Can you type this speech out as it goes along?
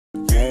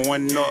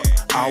growing up,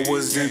 I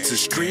was into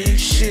street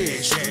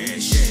shit.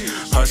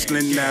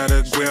 Hustling out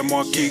of Grand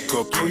Marquis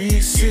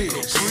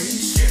Caprices.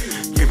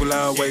 People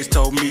always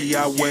told me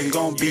I wasn't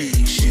gonna be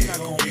shit,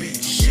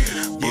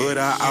 but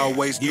I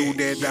always knew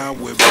that I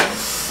would be.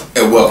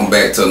 And welcome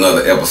back to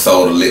another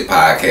episode of Lit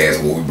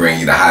Podcast, where we bring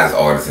you the hottest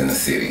artists in the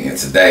city. And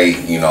today,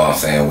 you know what I'm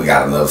saying, we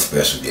got another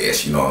special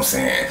guest, you know what I'm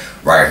saying,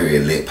 right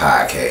here at Lit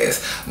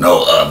Podcast.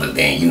 No other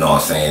than, you know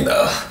what I'm saying,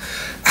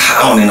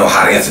 I don't even know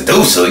how to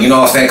introduce her, you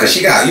know what I'm saying, because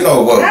she got, you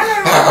know, what,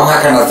 how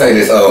can I say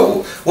this,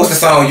 what's the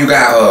song you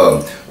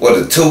got,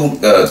 what, two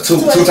at a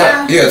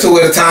time? Yeah, 2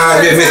 at a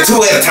time. Yeah, Miss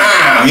 2 at a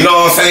time. You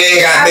know what I'm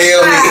saying?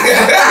 Goddamn me.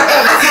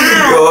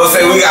 You know what I'm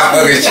saying? We got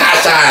fucking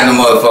ShyShy in the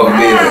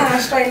motherfucking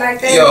business. Straight like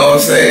that. You know what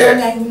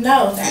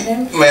I'm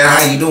saying? Man,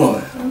 how you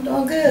doing? I'm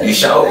doing good. You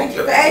sure? Thank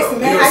you for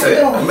asking, man. How you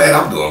doing? Man,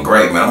 I'm doing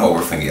great, man. I'm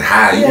over finna get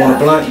high. You want a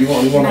blunt? You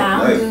want?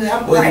 Nah, I'm good.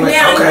 Right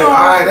now, okay,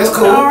 alright, that's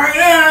cool. All right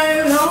now,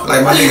 you know.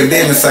 Like my nigga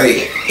Devin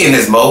say, in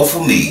this mode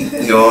for me.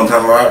 You know what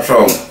I'm talking about?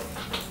 So,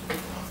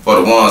 for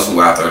the ones who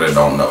out there that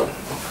don't know,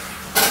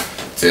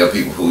 tell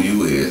people who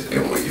you is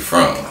and where you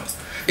from.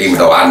 Even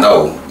though I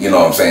know, you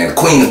know what I'm saying,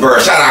 Queensborough,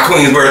 shout out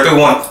Queensborough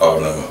 31. Oh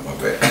no, my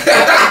bad.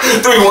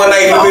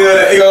 318 in the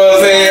building, you know what I'm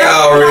saying?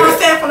 Already. You know what I'm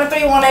saying, from the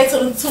 318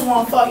 to the 214, you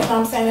know what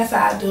I'm saying, that's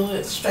how I do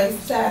it, straight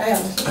from South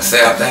Dallas.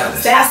 South Dallas.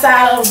 South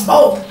side of them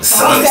both.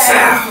 Sun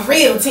South. For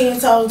real, 10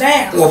 toes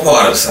down. What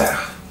part of the South?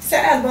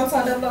 South, Bunton.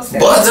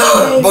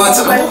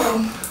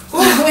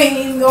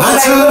 Okay,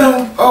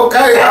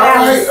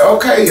 alright,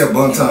 okay, yeah,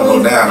 Bunton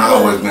go down. I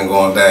always been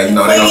going down. You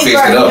know, they done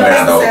fixed it up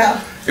now though.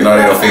 You know,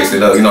 they done fixed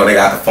it up. You know, they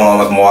got the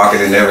farmers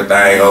market and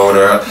everything over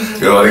there.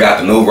 You know, they got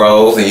the new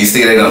roads, and you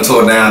see they done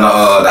tore down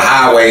the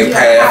highway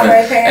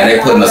path, and they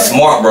putting the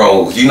smart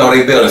roads. You know,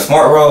 they building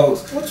smart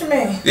roads. What you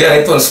mean? Yeah,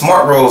 they putting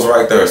smart roads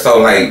right there. So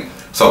like,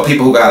 so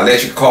people who got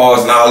electric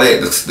cars and all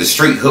that, the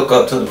street hook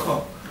up to the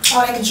car.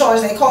 Oh, they can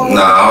charge their car?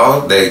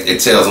 No, it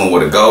tells them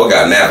where to go. It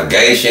got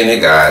navigation. It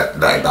got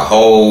like the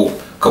whole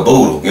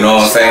caboodle. You know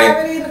what I'm saying?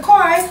 Already in the car,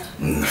 right?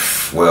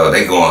 Well,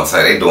 they going to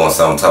say they doing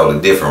something totally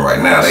different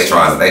right now. They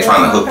trying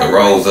to hook the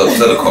roads up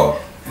to the car.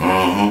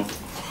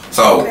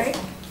 So,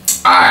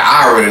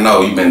 I already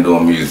know you've been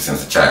doing music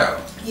since a child.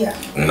 Yeah.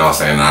 You know what I'm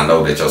saying? I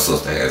know that your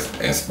sister has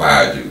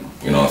inspired you.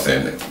 You know what I'm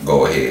saying? To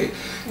go ahead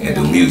and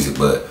do music.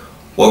 But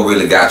what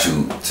really got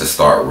you to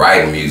start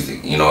writing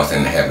music? You know what I'm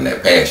saying? And having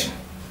that passion.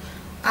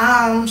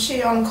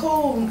 Shit, I'm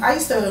cool. I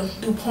used to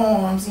do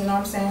poems, you know what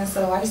I'm saying?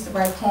 So I used to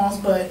write poems,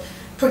 but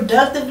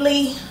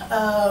productively,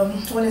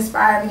 what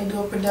inspired me to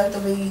do it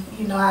productively,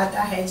 you know, I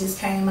had just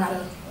came out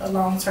of a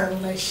long-term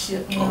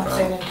relationship, you know what I'm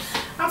saying? And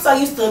I'm so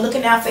used to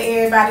looking out for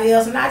everybody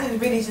else, and I just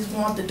really just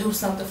want to do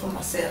something for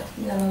myself,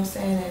 you know what I'm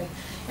saying?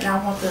 And I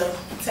want to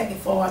take it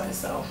forward, and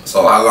so.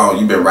 So how long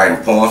you been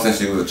writing poems since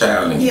you was a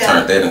child, and you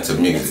turned that into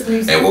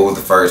music? And what was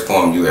the first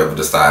poem you ever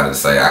decided to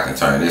say, I can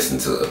turn this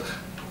into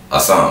a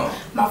song?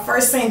 My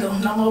first single,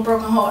 No More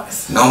Broken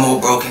Hearts. No More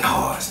Broken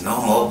Hearts, No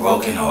More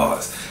Broken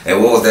Hearts.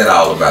 And what was that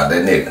all about,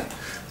 that nigga?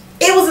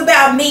 It was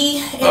about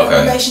me in a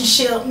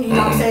relationship, you know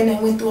what I'm saying,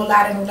 and went through a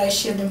lot in a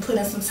relationship and put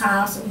in some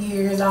time, some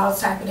years, all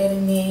type of that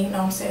in there, you know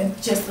what I'm saying,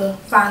 just to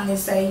finally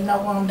say, you know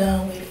what, I'm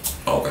done with it.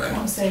 Okay. You know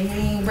what I'm saying, you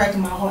ain't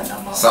breaking my heart no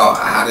more. So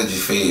how did you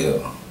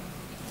feel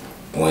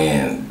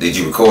when,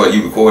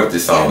 you recorded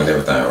this song and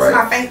everything,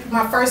 right? It's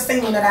my first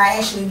single that I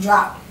actually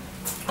dropped.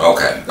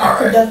 Okay, all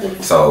right.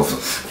 So,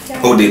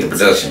 who did the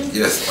production?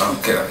 Yes,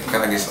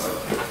 can I get some?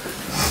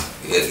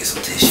 Yeah, get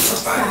some tissue.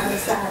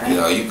 Sorry. You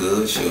know, you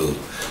good, shoot.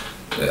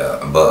 Yeah,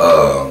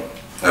 but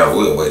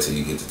we'll wait till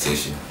you get the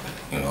tissue.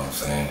 You know what I'm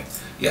saying?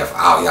 Yeah, for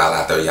all y'all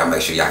out there, y'all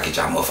make sure y'all get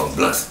y'all motherfucking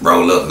blunts,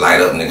 roll up, light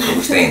up, nigga.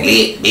 We staying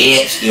lit,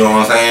 bitch. You know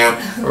what I'm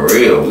saying? For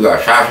real, we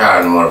got ShyShy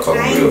in the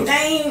motherfucking real. I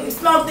ain't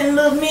smoked in a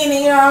little minute,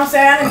 you know what I'm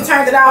saying? I done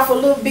turned it off a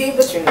little bit,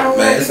 but you know,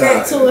 man, get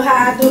back to it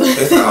how I do it.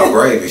 It's all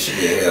gravy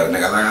shit, yeah,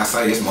 nigga. Like I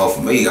say, it's more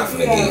for me. I'm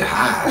finna get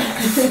high.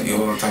 You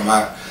know what I'm talking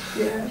about?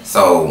 Yeah.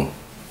 So,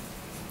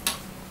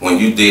 when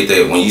you did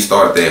that, when you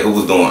started that,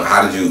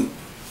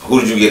 who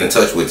did you get in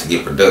touch with to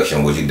get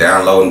production? Was you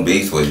downloading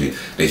beats?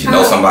 Did you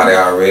know somebody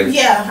already?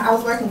 Yeah, I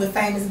was working with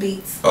Famous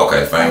Beats.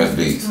 Okay, Famous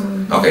Beats.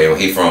 Okay,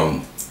 he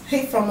from?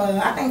 He from,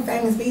 I think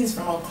Famous Beats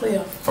from Oak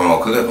Cliff. From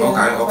Oak Cliff?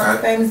 Yeah, Okay.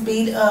 Famous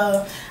Beat.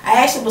 I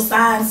actually was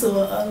signed to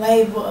a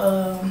label,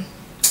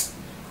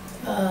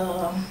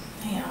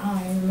 I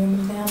don't even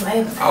remember the damn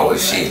label. Oh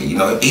shit, you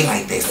know, it be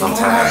like that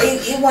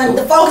sometimes. It wasn't,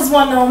 the focus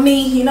wasn't on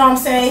me, you know what I'm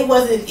saying?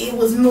 It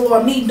was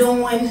more me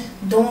doing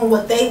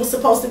what they were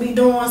supposed to be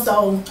doing,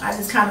 so I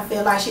just kind of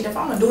feel like, shit, if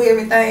I'm gonna do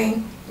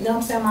everything, you know what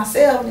I'm saying,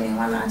 myself, then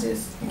why not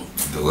just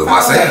do it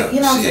myself?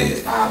 You know what I'm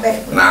saying? Fall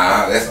back.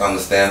 Nah, that's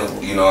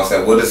understandable, you know what I'm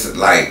saying? What is it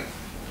like,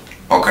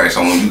 okay,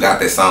 so when you got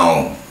that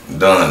song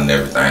done and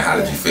everything, how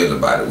did you feel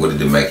about it? What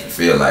did it make you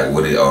feel like?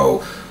 Was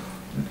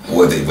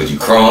you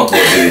crunk?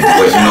 Was you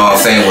know what I'm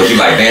saying? Was you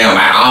like, damn,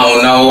 I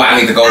don't know, I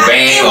need to go back?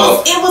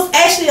 It was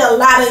actually a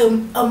lot of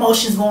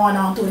emotions going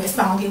on through that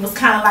song. It was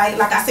kind of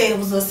like I said, it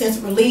was a sense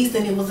of release,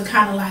 and it was a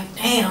kind of like,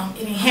 damn, it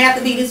didn't have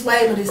to be this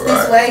way, but it's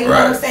this way, you know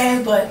what I'm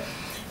saying? But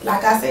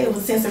like I said, it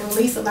was a sense of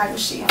release of like,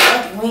 shit,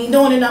 fuck it, we ain't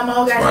doing it no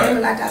more, goddamn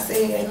it. Like I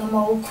said, ain't no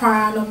more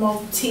crying, no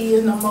more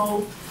tears, no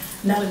more,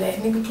 none of that,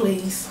 nigga,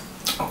 please.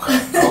 Okay.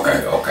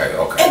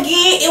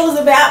 Again, it was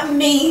about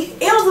me.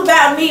 It was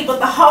about me, but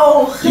the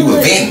whole hood, you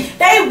was venting.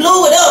 They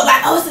blew it up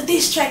like, oh, it's a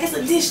diss track, it's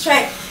a diss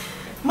track.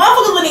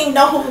 Motherfuckers wouldn't even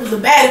know who it was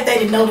about if they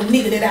didn't know the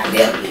nigga that I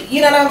dealt with.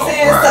 You know what I'm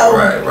saying?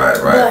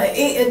 Right. But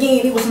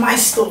again, it was my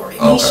story.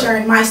 Me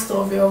sharing my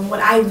story of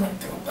what I went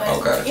through.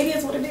 But it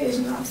is what it is,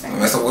 you know what I'm saying?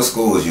 Man, so what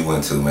schools you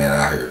went to, man,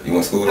 out here? You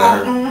went to school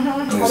out here? I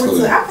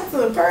went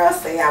to Pearl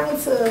State, I went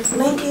to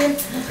Lincoln.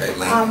 Okay,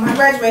 Lincoln. I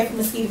graduated from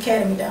Mesquite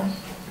Academy though.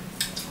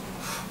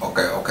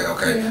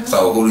 Okay. Yeah.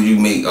 So who did you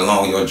meet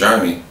along your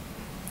journey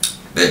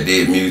that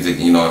did music,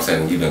 you know what I'm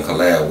saying, you didn't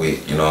collab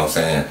with, you know what I'm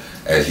saying,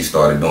 as you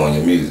started doing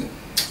your music?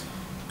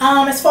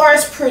 As far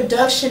as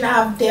production,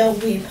 I've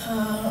dealt with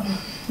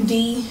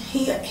D.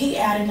 He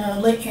out in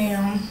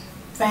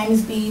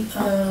famous beat,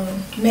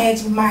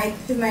 Magic Mike.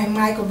 His name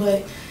Michael,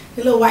 but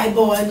the little white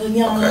boy, the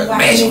young white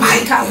Magic nigga, Mike.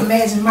 he call him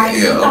Magic Mike.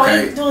 Yeah, you know,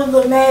 he doing a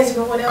little magic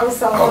or whatever.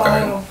 So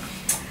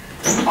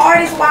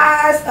artist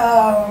wise,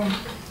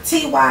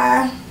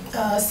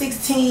 TY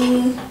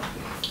 16.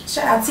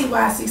 Shout out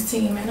TY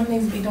 16, man. Them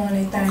niggas be doing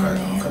their thing,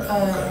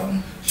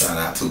 man. Shout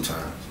out 2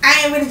 times.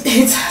 I ain't really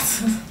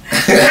just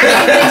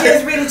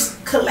really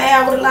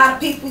collab with a lot of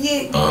people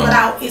yet,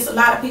 but it's a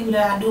lot of people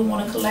that I do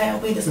want to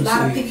collab with. There's a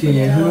lot of people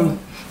that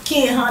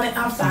Ken Hunnid,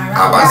 I'm sorry. I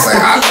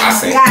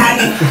said.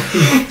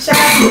 Shout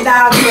out to the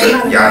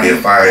dog. Y'all did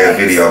a fire-ass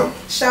video.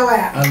 Show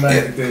out. I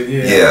like that,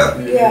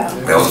 yeah.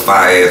 That was a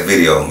fire-ass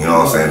video, you know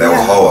what I'm saying? That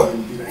was hard.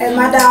 And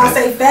my dog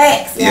say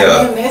facts.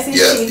 That's his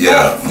shit.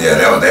 That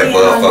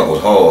motherfucker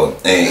was hard.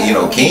 And you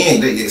know,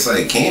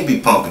 Ken be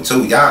pumping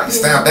too. Y'all,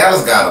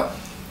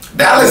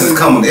 Dallas is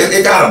coming.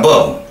 It got a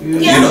bubble. You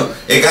know,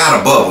 it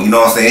got a bubble. You know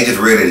what I'm saying? It just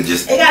ready to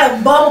just. It got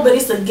a bubble, but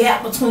it's a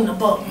gap between the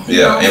bubble.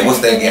 Yeah, and what's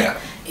that gap?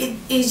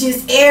 It's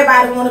just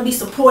everybody want to be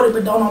supported,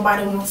 but don't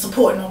nobody want to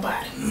support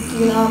nobody.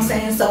 You know what I'm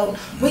saying? So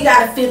we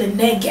got to fill in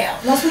that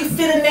gap. Once we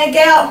fill in that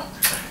gap.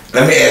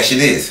 Let me ask you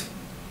this.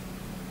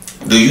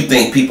 Do you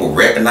think people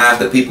recognize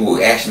the people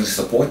who actually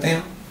support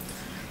them?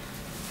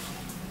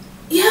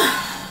 Yeah.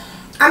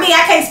 I mean,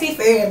 I can't speak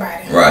for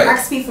everybody. Right. I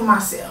can speak for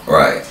myself.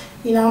 Right.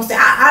 You know what I'm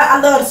saying? I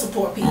love to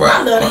support people.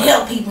 I love to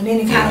help people in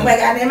any kind of way.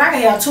 I can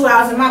have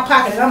 $2 in my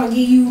pocket and I'm going to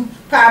give you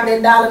probably $1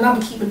 and I'm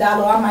going to keep $1.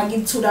 I might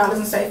give $2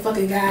 and say, fuck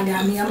it, God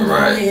got me. I'm going to go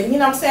ahead. You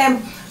know what I'm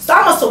saying? So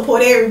I'm going to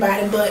support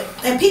everybody.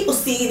 And people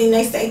see it and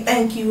they say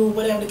thank you or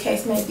whatever the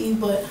case may be.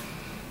 But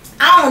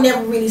I don't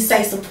never really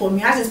say support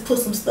me. I just put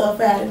some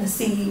stuff out and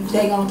see if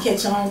they going to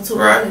catch on to it.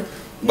 Right.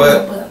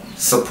 But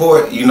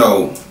support, you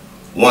know,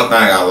 one thing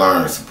I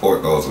learned,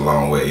 support goes a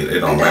long way. It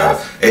don't matter.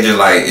 It's just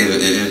like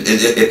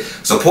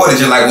support is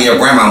just like when your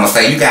grandmama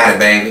say, "You got it,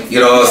 baby." You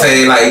know what I'm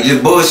saying? Like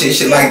just bullshit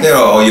shit like that.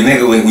 Or your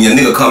nigga when your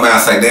nigga come out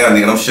and say, "Damn,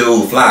 nigga, them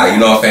shoes fly." You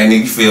know what I'm saying?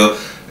 Nigga, you feel,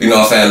 you know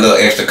what I'm saying, a little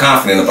extra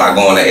confident about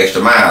going that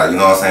extra mile. You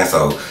know what I'm saying?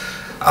 So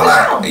I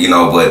like, you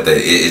know, but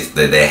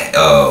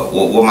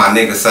what my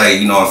niggas say,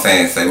 you know what I'm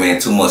saying? Say, man,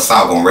 too much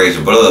salt gonna raise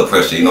your blood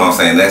pressure. You know what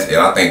I'm saying?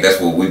 I think that's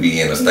what we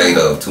be in a state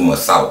of, too much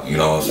salt. You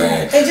know what I'm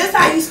saying? And just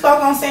how you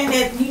spoke on saying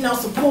that, you know,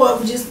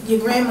 support just your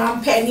grandma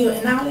patting you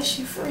and all that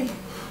shit free.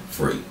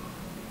 Free.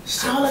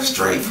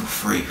 Straight for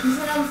free. You know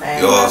what I'm saying?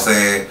 You know what I'm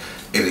saying?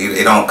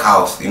 It don't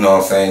cost. You know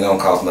what I'm saying? It don't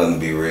cost nothing to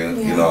be real.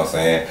 You know what I'm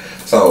saying?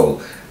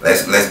 So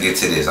let's get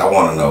to this. I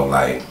want to know,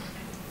 like,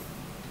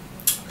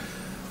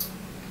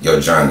 your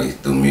journey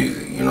through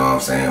music, you know what I'm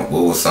saying?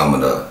 What were some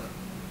of the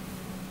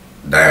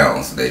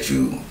downs that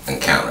you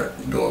encountered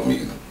doing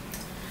music?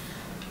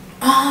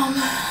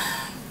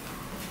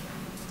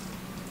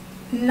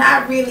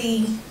 Not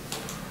really.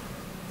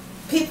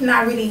 People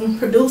not really,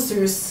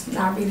 producers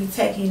not really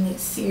taking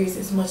it serious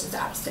as much as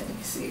I was taking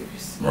it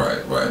serious. Right.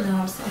 You know what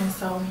I'm saying?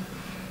 So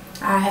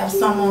I have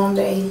some of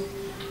them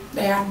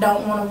they I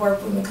don't want to work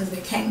with me because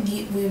they can't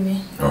get with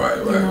me. Right.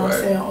 You know what I'm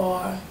saying?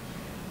 Or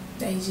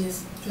they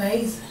just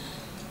lazy.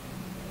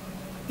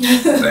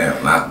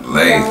 Damn, not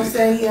lazy. You know what I'm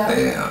saying? Yeah.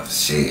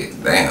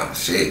 Damn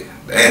shit.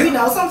 You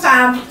know,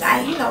 sometimes,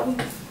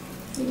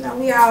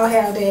 we all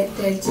have that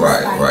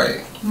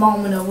just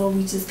moment of where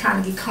we just kind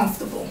of get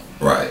comfortable.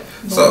 Right.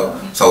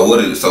 But, so what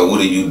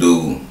do you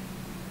do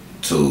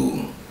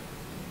to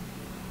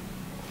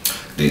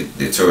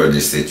deter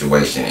this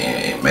situation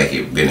and make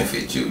it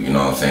benefit you? You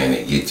know what I'm saying?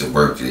 And get your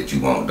work that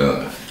you want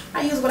done.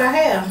 I use what I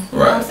have. You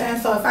know what I'm saying?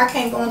 So if I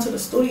can't go into the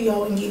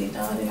studio and get it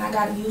done, then I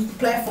gotta use the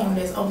platform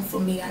that's open for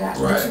me. I gotta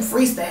do some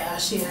freestyle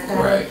shit. I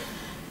gotta,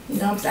 you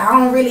know what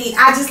I'm saying?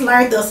 I just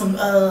learned there's some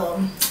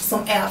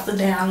apps to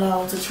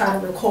download to try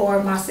to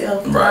record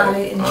myself and all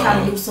that, and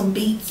try to do some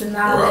beats and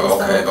all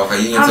that.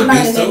 Okay, you into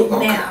beats too?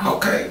 Now.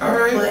 Okay,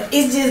 alright.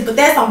 But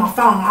that's on my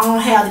phone. I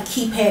don't have the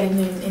keypad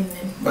and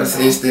but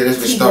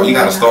you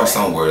gotta start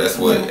somewhere. That's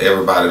what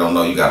everybody don't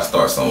know. You gotta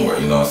start somewhere.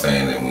 You know what I'm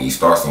saying? And when you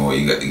start somewhere,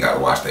 you gotta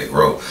watch that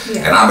growth.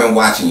 And I've been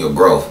watching your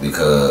growth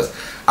because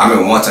I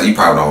remember one time, you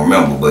probably don't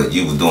remember, but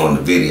you was doing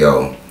the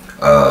video.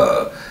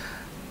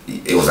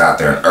 It was out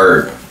there in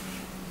Urban,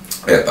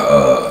 at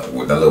the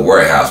with the little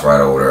warehouse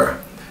right over there,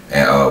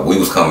 and we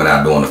was coming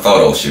out doing the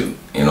photo shoot.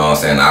 You know what I'm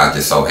saying? I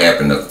just so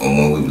happened to,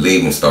 when we were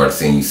leaving, started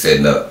seeing you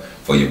setting up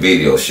for your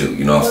video shoot.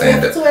 You know what I'm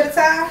saying? Was 2 at a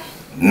time?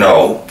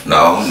 No.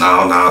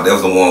 That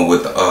was the one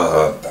with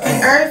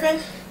in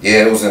Irving?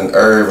 Yeah, it was in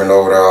Irving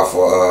over there off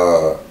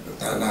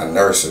not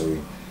nursery.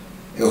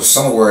 It was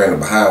somewhere in the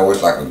behind where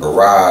it's like a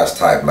garage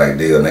type like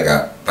deal, and they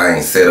got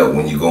things set up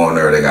when you go in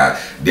there. They got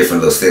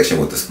different little section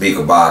with the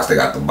speaker box. They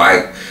got the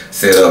bike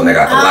set up, and they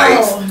got the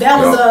lights. Oh,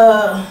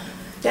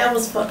 that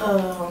was for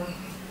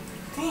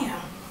damn.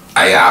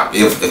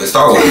 If it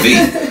started with a V.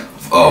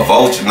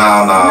 Vulture,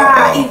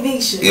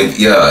 eviction.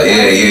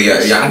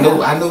 Yeah. I knew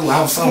I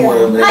was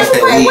somewhere. Man.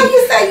 What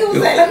you say you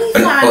was at? Let me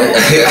find it.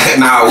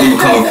 We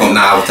were coming from.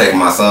 I was taking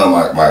my son,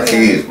 my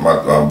kids,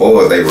 my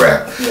boys. They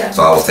rap,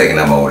 so I was taking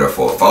them over there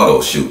for a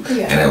photo shoot.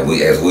 Yeah. And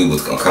as we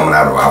was coming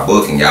out of our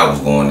booking, y'all was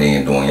going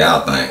in doing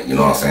y'all thing. You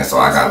know what I'm saying? So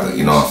I got to,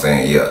 you know what I'm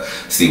saying?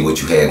 See what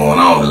you had going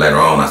on. And later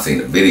on, I seen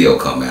the video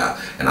come out,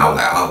 and I was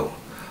like, oh.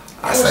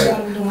 I say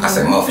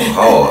motherfucker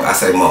hard. I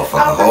say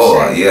motherfucker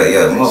hard.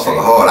 Yeah,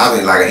 motherfucker hard. I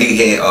mean, like he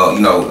had,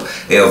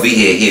 LV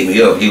had hit me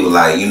up. He was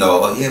like,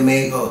 yeah,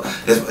 man,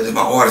 this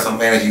my artist, I'm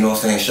managing, you know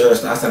what I'm saying, share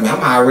stuff. I said, man,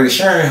 I'm already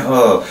sharing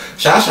ShyShy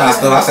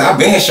stuff. I said, I've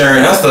been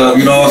sharing her stuff,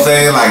 you know what I'm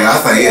saying? Like, I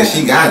said, yeah,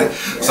 she got it.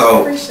 Yeah,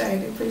 so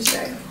appreciate it.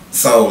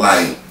 So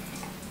like,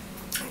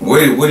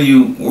 where do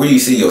you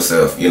see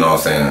yourself, you know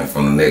what I'm saying,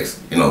 from the next,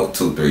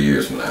 2-3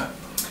 years from now?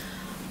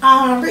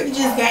 Really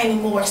just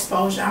gaining more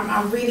exposure.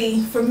 I'm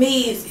really, for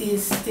me,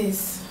 it's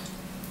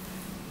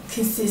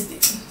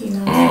consistent,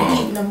 keeping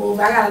the move.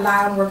 I got a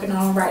lot I'm working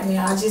on right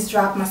now. I just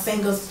dropped my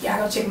singles. Y'all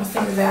go check my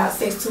singles out,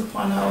 Sex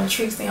 2.0,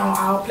 Trixie on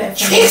all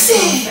platforms.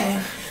 Trixie!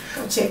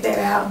 Go check that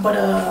out. But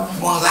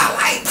ones I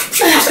like.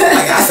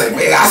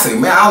 I say,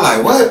 man, I'm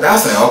like, what? I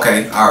say,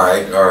 okay, all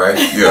right,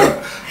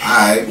 yeah.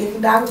 Alright.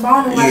 Dr.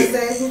 Bonham like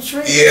that,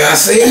 Trixie. Yeah, I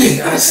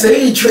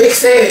see,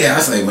 Trixie. I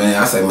say,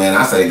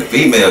 the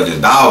female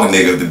just dogging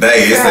niggas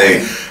today. It's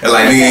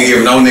like nigga ain't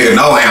giving no nigga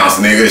no ounce,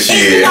 nigga.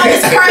 Shit.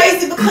 It's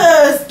crazy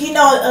because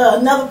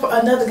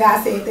another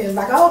guy said that. It's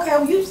like, okay,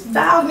 well, you just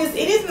dogging this.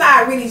 It is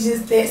not really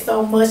just that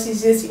so much.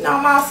 It's just,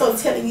 I'm also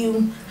telling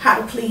you how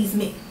to please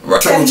me.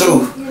 Right.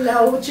 True.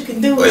 What you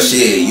can do. But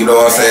shit, you know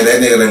what I'm saying? That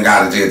nigga done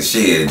got it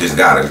just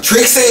got a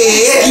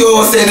Trixie. You know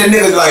what I'm saying? That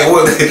nigga like,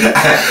 what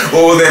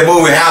was that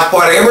movie? House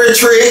Party, every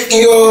trick,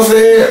 you know what I'm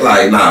saying?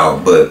 Like,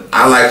 no, but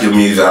I like your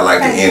music, I like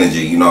the energy,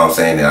 you know what I'm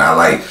saying? And I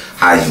like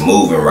how you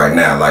moving right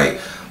now. Like,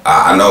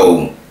 I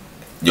know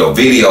your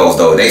videos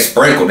though, they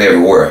sprinkled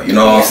everywhere, you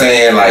know what I'm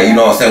saying? Like, you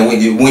know what I'm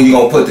saying? When you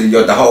gonna put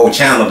the whole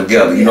channel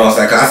together, you know what I'm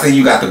saying? Cause I see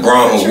you got the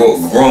growing with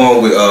ShyShy.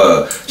 Growing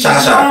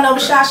over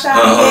ShyShy,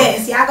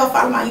 yes. Y'all go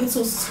follow my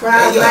YouTube,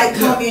 subscribe,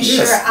 comment,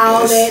 share,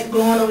 all that.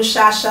 Growing over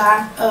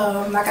ShyShy.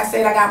 Like I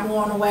said, I got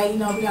more on the way. We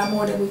got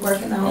more that we're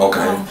working on.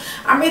 Okay.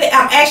 I'm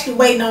actually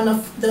waiting on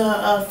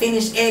the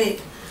finished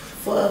edit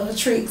for a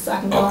trick, so I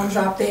can go and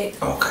drop that.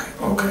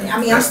 Okay. I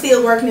mean, I'm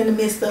still working in the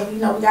midst of, we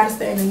gotta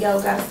stay in the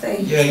yo, gotta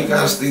stay. Yeah, you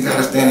gotta stay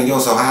in the yo.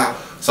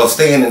 So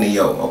staying in the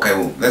yo. Okay,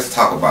 well, let's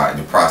talk about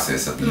the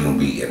process of you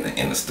being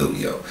in the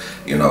studio.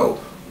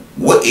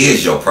 What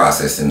is your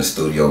process in the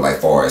studio, like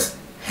far as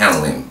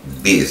handling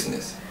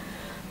business?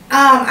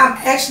 I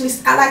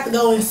like to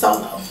go in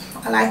solo.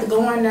 I like to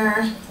go in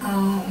there.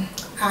 I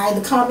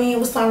either come in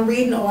with something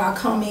written, or I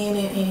come in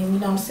and you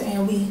know what I'm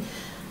saying, we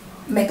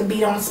make a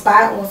beat on the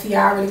spot, or if you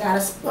already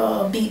got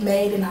a beat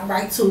made and I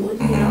write to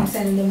it, you know what I'm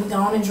saying, and then we go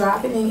on and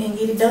drop it and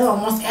get it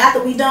done. Once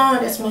after we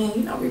done, that's when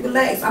we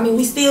relax. I mean,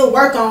 we still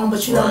work on,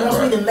 but once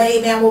we done lay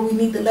down what we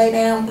need to lay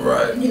down,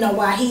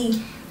 while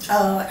he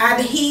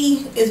either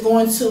he is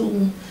going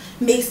to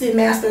mix it,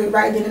 master it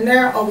right then and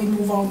there, or we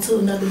move on to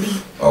another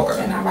beat.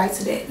 Okay. And I write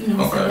to that, what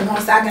I'm saying.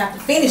 Once I got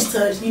the finished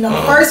touch,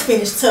 first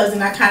finished touch,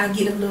 and I kind of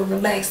get a little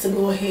relaxed to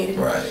go ahead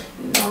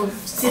and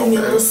send me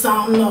a little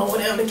song or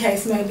whatever the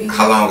case may be.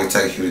 How long it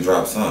takes you to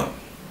drop a song?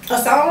 A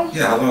song?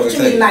 Yeah, how long it takes?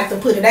 You mean like to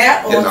put it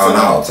out, or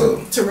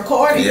to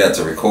record it? Yeah,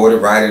 to record it,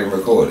 write it, and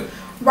record it.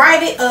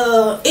 Write it,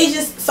 writing it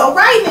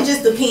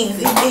just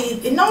depends.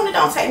 It normally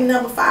don't take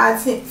number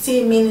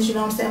 5-10 minutes, you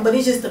know what I'm saying, but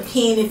it just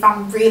depends if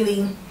I'm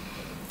really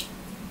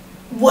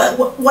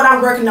what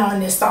I'm working on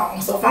in this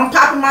song. So if I'm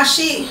popping my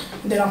shit,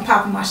 then I'm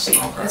popping my shit.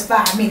 That's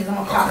 5 minutes, I'm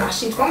gonna pop my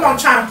shit. If I'm gonna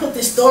try to put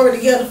this story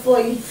together for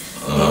you,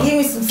 then give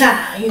me some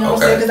time, you know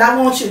what I'm saying? Because I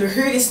want you to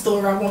hear this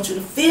story, I want you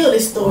to feel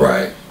this story.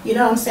 Right. You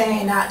know what I'm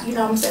saying? You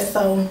know what I'm saying?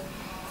 So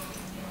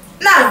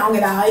not long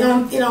at all. It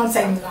don't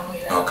take me long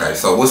at all. Okay,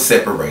 so what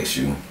separates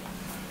you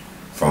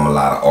from a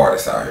lot of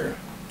artists out here?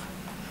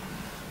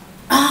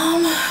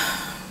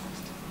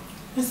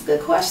 That's a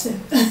good question.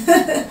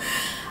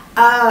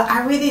 I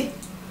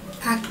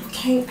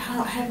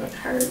haven't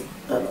heard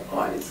other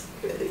artists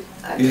really.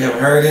 You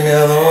haven't heard any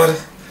other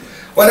artists?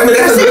 Well, I mean,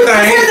 that's a good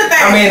thing.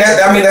 I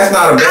mean, that's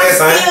not a bad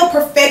thing. I'm still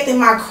perfecting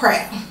my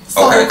craft.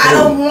 So I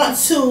don't want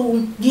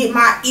to get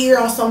my ear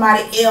on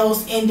somebody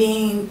else, and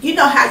then you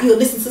know how you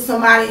listen to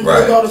somebody and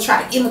you go to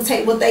try to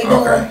imitate what they doing.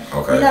 You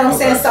know what I'm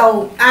saying?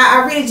 So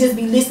I really just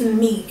be listening to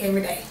me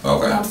every day. You know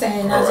what I'm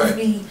saying? I just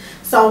be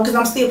So, because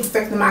I'm still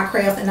perfecting my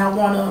craft, and I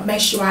want to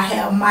make sure I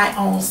have my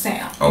own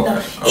sound. Okay. You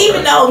know?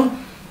 Even though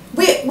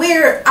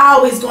we're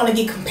always going to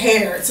get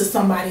compared to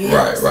somebody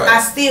else. Right. I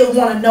still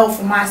want to know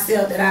for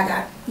myself that I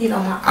got, you know,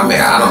 my own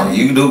sound.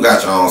 You do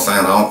got your own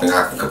sound. I don't think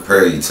I can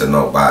compare you to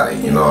nobody.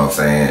 You know what I'm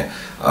saying?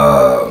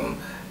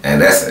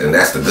 And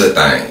that's the good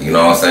thing. You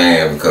know what I'm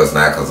saying? Because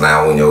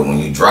now when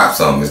you drop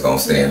something, it's gonna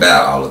stand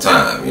out all the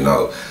time. You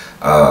know,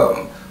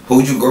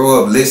 who'd you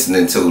grow up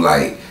listening to,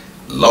 like,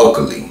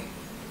 locally?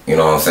 You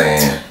know what I'm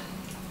saying?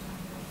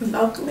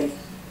 Locally.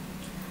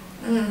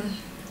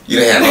 You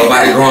didn't have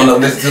nobody growing up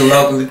listening to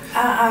locally?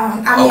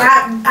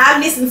 I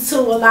listened to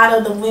a lot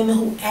of the women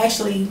who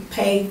actually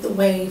paved the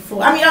way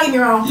for. I mean, don't get me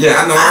wrong.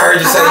 Yeah, I know. I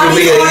heard you say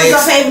Mia X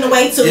are paving the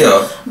way too.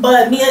 Yeah.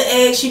 But Mia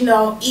X, you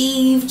know,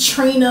 Eve,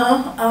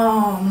 Trina,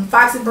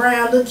 Foxy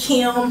Brown, Lil'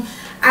 Kim.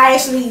 I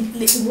actually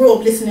grew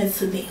up listening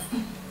to them.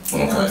 You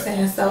know what I'm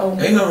saying? So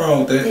ain't nothing wrong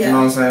with that. Yeah. You know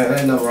what I'm saying?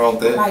 Ain't nothing wrong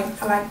with that.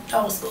 I like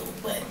old school,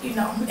 but you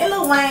know, and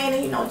Lil Wayne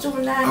and, you know,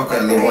 Juvenile.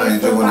 Okay, Lil Wayne,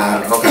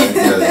 Juvenile. Okay,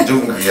 yeah,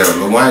 Juvenile. Yeah,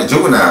 Lil Wayne,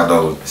 Juvenile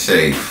though.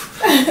 Shade.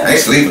 I ain't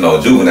sleeping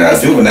on Juvenile.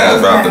 Juvenile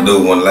dropped a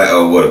new one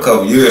a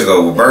couple years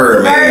ago with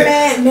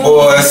Birdman.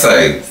 Boy,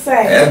 say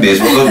that bitch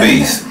was a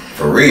beast.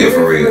 For real.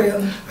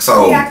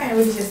 So yeah, I can't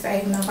really just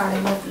say nobody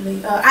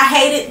locally. I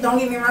hate it. Don't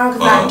get me wrong,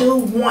 because I do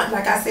want,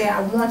 like I said, I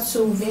want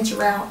to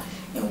venture out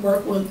and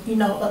work with, you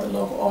know, other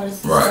local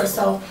artists. Right.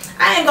 So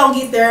I ain't gonna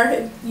get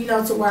there, you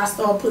know, to where I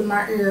start putting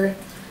my ear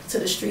to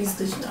the streets,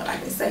 because, you know, like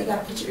they say, you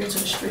gotta put your ear to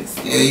the streets.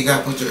 Yeah, you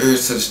gotta put your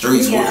ears to the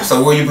streets. Yeah.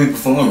 So where you be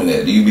performing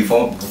at? Do you be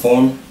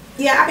performing?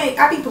 Yeah, I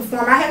be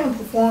performing. I haven't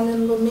performed in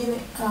a little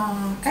minute.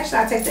 Actually,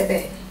 I take that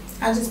back.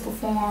 I just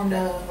performed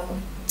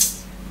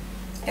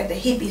at the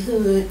Hippie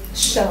Hood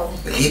show.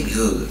 The Hippie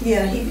Hood?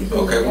 Yeah, Hippie Hood.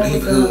 Okay, what the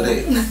Hippie Hood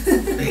at?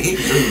 The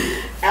Hippie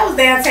Hood. That was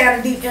downtown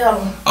in Deep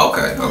Ellum.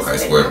 Okay,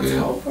 Square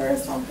Bill. Or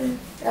something.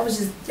 That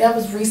was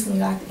recently,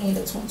 like the end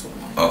of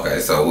 2021. Okay,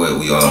 so what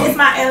we on? It's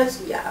my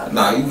allergy, y'all.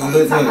 Nah, you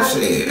good,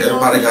 shit.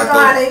 Everybody got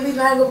how they be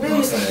like a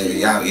bitch.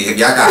 If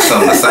y'all got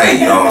something to say,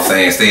 you know what I'm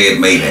saying, say it,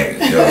 may nigga.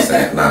 You know what I'm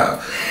saying?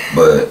 Nah.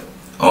 But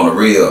on the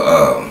real,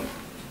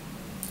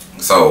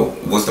 so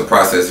what's the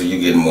process of you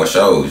getting more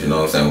shows? You know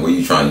what I'm saying? Where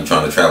you trying to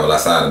travel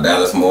outside of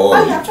Dallas more?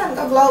 Oh yeah, I'm trying to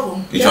go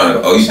global. You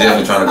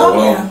definitely trying to go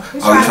global? Yeah.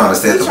 You trying to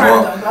set the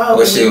bar?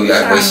 Well, shit, you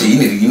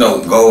need to, you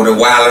know, go to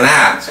Wild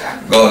Out.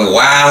 Go to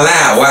Wild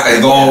Out.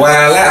 Going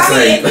Wild Out.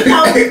 I mean, you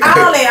know, all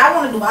that. I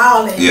want to do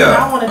all that. Yeah.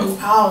 I want to do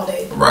all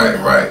that. Right, you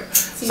know, right.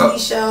 TV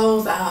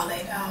shows, all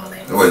that.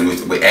 What, you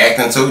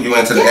acting too? You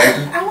into the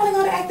acting? I want to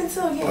go to acting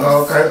too. Yes.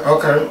 Oh,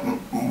 okay.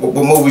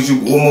 What movies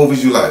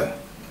you like?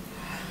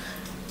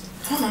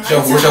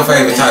 What's your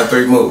favorite top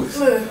 3 movies?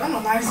 Look, I'm a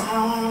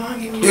lifetime.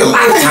 You're a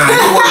lifetime.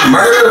 You want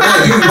murder?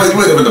 You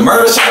with the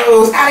murder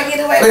shows? Gotta get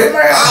away from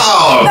murder.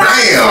 Oh,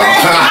 damn.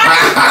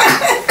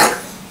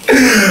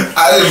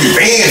 I just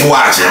binge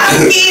watching.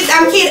 I'm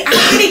kidding. I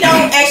really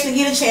don't actually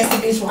get a chance to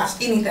binge watch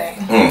anything.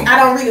 I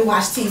don't really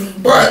watch TV.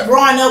 But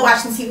growing up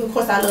watching TV, of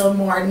course, I love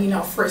more, you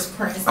know, Fresh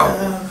Prince.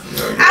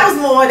 I was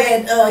more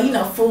that, you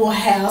know, Full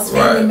House,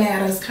 Family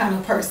Matters kind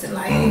of person.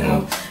 Like, you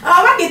know,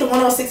 I get the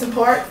 106 in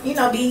Park, you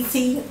know,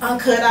 BT,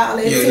 Uncut, all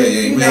that.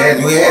 Yeah. We had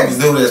to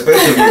do that,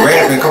 especially if you're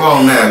rapping. Come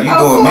on now. You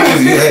doing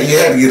music, you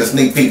had to get a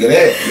sneak peek of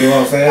that. You know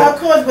what I'm saying? Of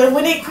course, but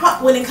when it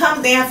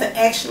comes down to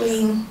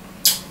actually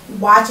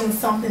watching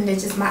something that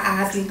just my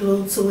eyes get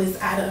glued to, is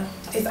either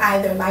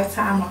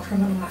Lifetime or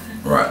Criminal Minds.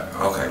 Right.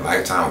 Okay.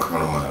 Lifetime,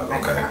 Criminal Minds.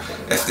 Okay.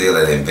 That's still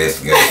that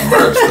investigation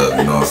murder stuff.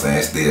 You know what I'm saying?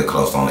 It's still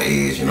close on the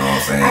edge. You know what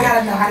I'm saying? I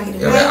gotta know how to get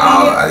it.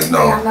 I gotta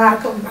know how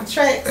to cover my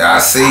tracks. I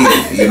see.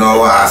 You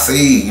know. I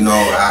see. You know.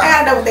 I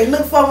gotta know what they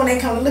look for when they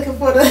come looking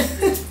for the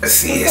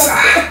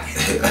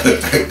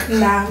CSI.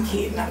 Nah, I'm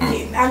kidding.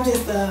 I'm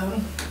just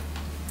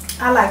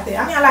I like that.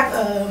 I mean, I like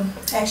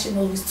action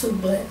movies too,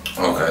 but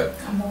okay,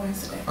 I'm more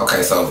into that.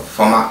 Okay, so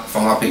for my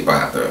people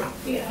out there,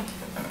 yeah,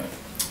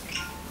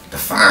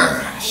 define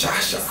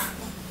ShyShy.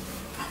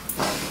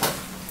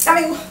 I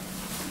mean,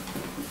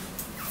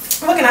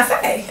 what can I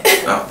say?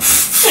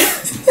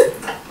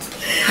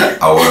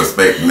 I was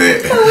expecting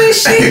that. Who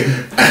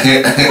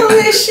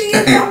is she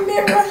in my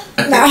mirror?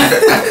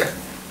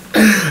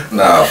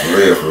 Nah,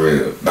 for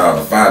real. Nah,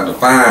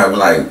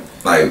 define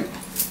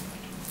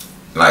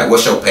like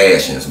what's your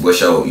passions? What's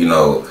your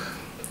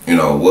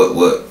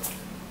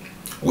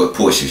what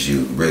pushes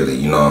you really?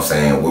 You know what I'm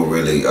saying? What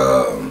really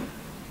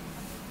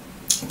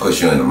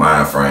puts you in the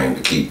mind frame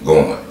to keep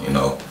going? You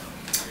know.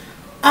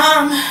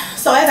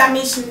 So as I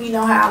mentioned, you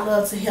know how I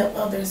love to help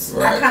others.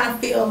 Right. I kind of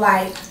feel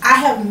like I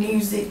have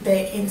music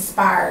that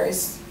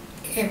inspires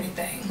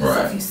everything. Right.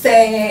 So if you're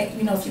sad,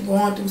 you know, if you're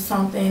going through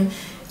something,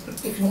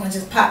 if you want to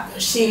just pop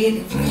your shit,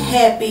 if you're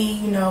happy,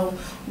 you know,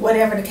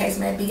 whatever the case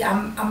may be,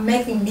 I'm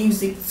making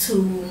music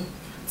to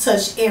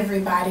touch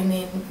everybody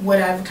in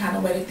whatever kind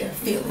of way that they're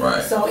feeling.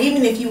 Right. So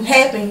even if you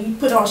happy, you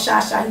put on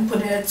ShyShy, you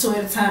put it 2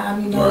 at a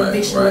time, you know,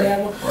 eviction,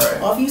 whatever.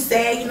 Right. Or if you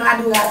sad, you know, I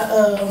do got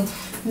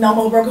No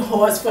More Broken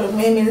Hearts for the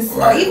women,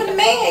 or even the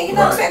man, you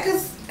know what I'm saying?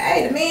 Because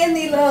hey, the men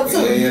need love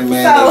too. Yeah, the men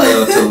need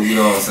love too. You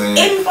know what I'm saying?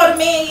 Even for the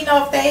men, you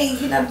know, if they,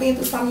 you know, been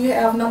through something, you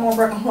have no more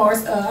broken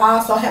hearts. I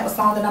also have a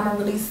song that I'm gonna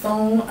release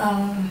soon.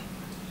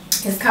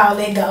 It's called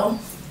Let Go.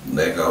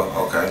 Let Go.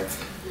 Okay.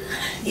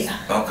 Yeah.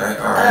 Okay.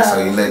 All right.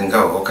 So you letting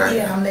go. Okay.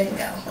 Yeah, I'm letting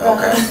go.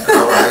 Okay.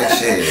 All right.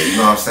 Shit. You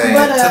know what I'm saying?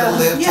 But, to the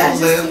left. yeah, to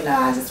the left. You know,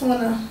 I just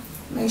wanna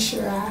make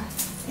sure I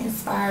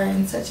inspire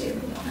and touch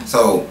everyone.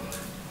 So,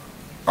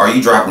 are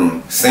you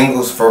dropping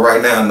singles for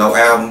right now? No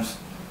albums?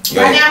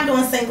 Right now I'm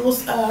doing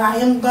singles. I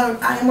am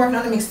working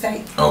on a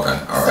mixtape. Okay,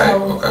 all right.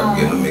 So, Okay, we're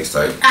getting a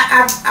mixtape.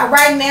 I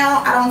right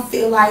now I don't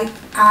feel like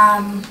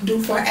I'm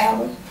due for an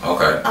album.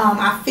 Okay.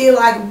 I feel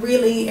like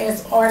really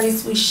as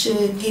artists we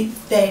should get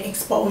that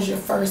exposure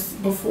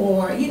first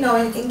before, you know,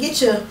 and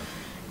get your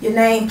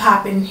name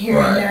popping here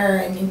and there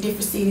and in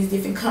different cities,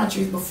 different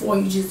countries before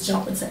you just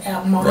jump into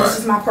album mode. That's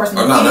just my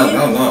personal opinion.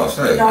 No.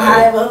 You know,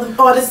 however other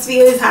artists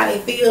feel is how they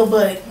feel,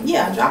 but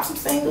yeah, drop some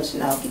singles,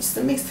 you know, get you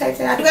some mixtapes.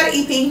 I do got an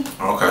EP,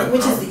 okay,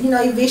 which is, you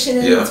know, Eviction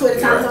and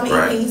Twitter Times on the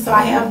EP, so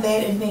I have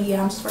that, and then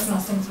I'm just working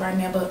on singles right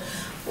now, but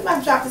we about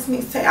to drop this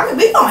mixtape. I mean,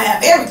 we gonna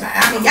have everything.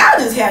 I mean, y'all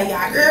just have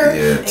y'all girl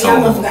and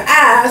y'all motherfucking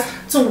eyes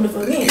tuned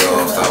for me. You know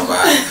what I'm talking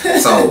about?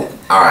 So,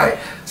 all right,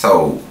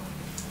 so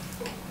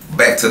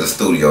back to the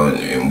studio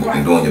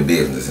and doing your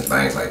business and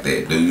things like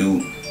that. Do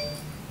you,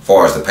 as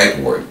far as the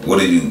paperwork, what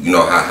do you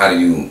know, how do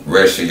you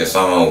register your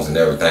songs and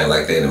everything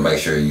like that and make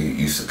sure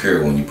you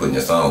secure when you putting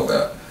your songs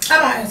out?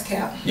 I'm on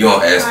ASCAP. You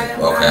on ASCAP?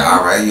 Okay,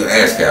 all right. You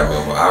ASCAP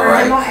member. All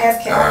right. I'm on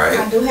ASCAP. All right.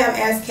 I do have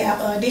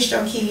ASCAP.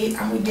 DistroKid.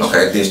 I'm with DistroKid.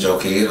 Okay,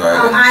 DistroKid.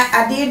 All right.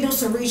 I did do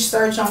some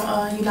research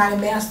on United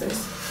Masters.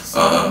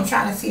 So I'm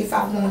trying to see if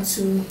I want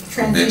to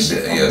transition.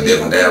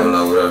 Different dabbling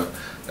over there.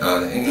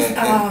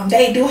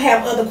 They do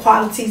have other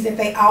qualities that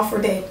they offer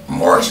that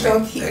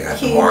marketing. They got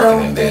the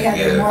marketing. They have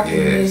the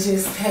marketing that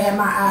just had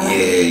my eye.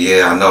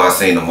 Yeah. I know. I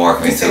seen the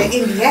marketing too.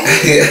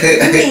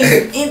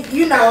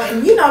 You know,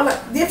 and you know,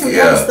 like, different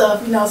other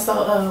stuff. You know, so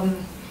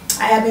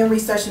I have been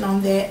researching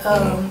on that.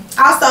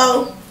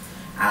 Also,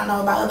 I don't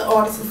know about other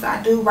artists.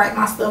 I do write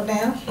my stuff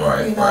down.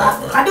 Right. You know,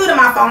 I do it on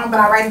my phone,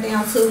 but I write it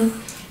down too.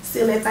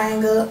 Seal that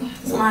thing up.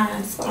 It's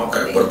mine.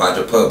 Okay. What about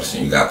your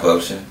publishing? You got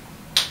publishing?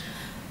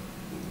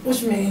 What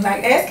you mean,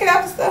 like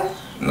ASCAP and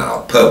stuff?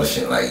 No,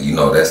 publishing, like, you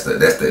know, that's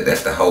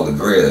the holy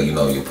grail. You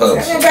know, your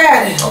publishing.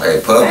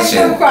 Okay, publishing.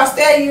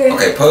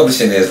 Okay,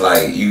 publishing is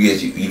like you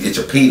get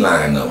your P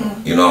line number.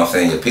 You know what I'm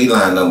saying? Your P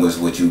line number is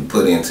what you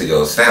put into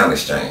your sound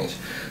exchange.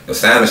 Your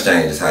sound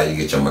exchange is how you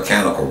get your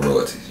mechanical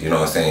royalties. You know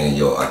what I'm saying?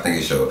 I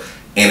think it's your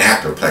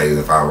inactive plays,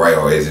 if I'm right,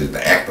 or is it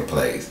the active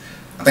plays?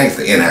 I think it's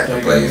the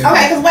inactive plays.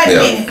 Okay, because wait a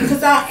minute,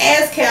 because on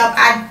ASCAP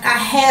I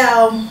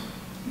have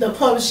the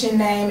publishing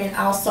name and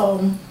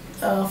also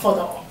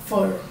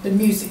for the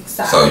music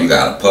side. So you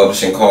got a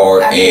publishing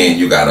card and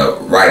you got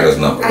a writer's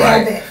number,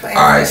 right? All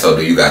right. So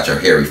do you got your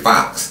Harry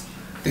Fox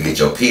to get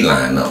your P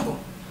line number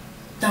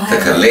to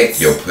collect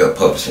your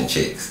publishing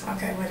checks?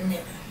 Okay, wait a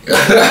minute.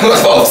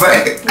 That's what I'm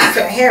saying. You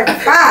said Harry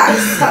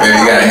Fox. Yeah,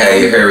 you gotta have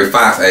your Harry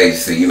Fox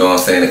agency. You know what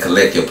I'm saying, to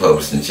collect your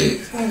publishing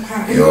checks.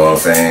 Okay. You know what I'm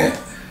saying?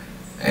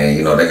 And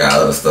you know they got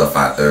other stuff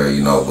out there,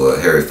 you know, but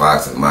Harry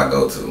Fox is my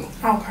go-to.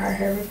 Okay,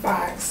 Harry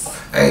Fox.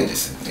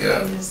 Agency,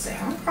 yeah. Agency,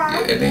 okay. Yeah,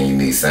 and then you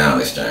need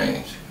sound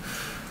exchange.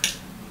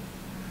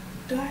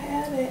 Do I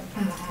have it?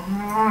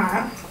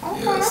 Alright.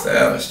 Okay. Yeah,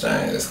 sound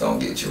exchange. It's gonna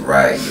get you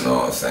right. You know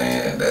what I'm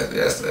saying?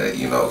 That's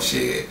you know,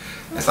 shit.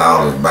 It's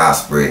all about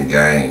spreading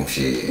game,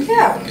 shit.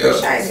 Yeah,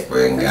 appreciate it.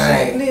 Spreading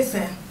game.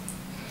 Listen,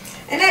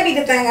 and that be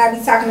the thing I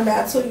be talking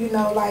about too. You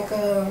know, like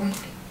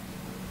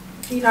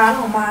you know, I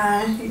don't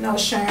mind, you know,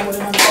 sharing with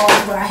another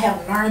artist what I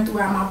have learned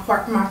throughout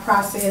my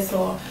process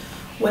or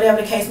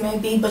whatever the case may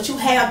be. But you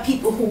have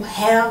people who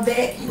have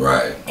that,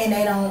 right? And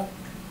they don't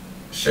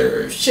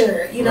share.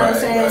 You know what I'm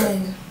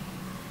saying?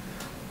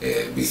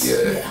 Right.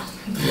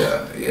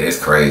 Yeah, it's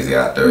crazy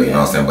out there. You know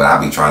what I'm saying? But I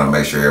be trying to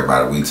make sure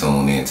everybody we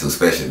tune in to,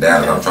 especially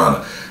Dallas.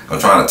 I'm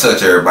trying to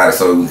touch everybody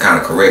so we can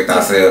kind of correct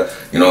ourselves.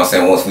 You know what I'm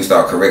saying? Once we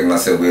start correcting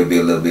ourselves, we'll be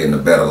a little bit in a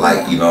better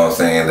light. You know what I'm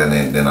saying?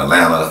 Than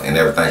Atlanta and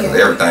everything, because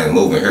everything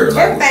moving here.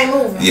 Like, everything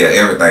moving. Yeah,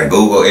 everything.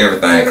 Google,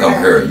 everything come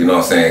here. You know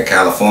what I'm saying?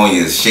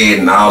 California is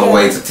shedding all the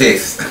way to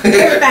Texas.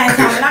 Everything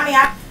coming.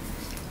 I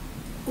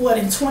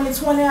mean, in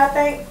 2020, I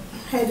think,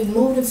 had to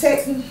move to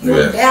Texas,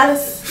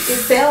 Dallas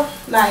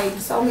itself. Like,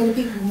 so many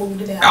people moved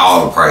to Dallas.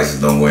 All the prices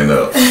done went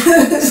up.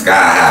 Sky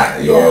high.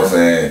 You know what I'm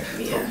saying?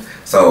 Yeah.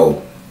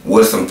 So,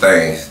 what are some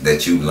things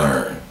that you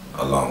learned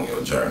along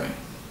your journey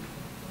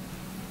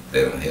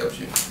that have helped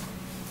you?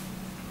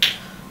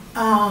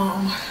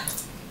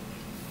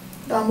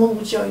 Don't move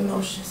with your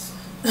emotions.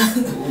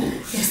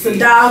 It's the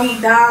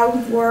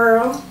dog-eat-dog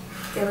world.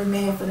 Every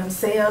man for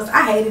themselves.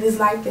 I hated it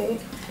like that.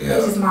 Yeah.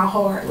 It's just my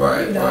heart.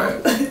 Right, you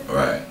know?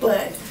 right.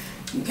 But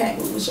you can't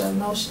move with your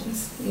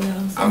emotions. You know what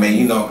I'm saying? I mean,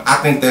 you know, I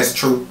think that's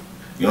true.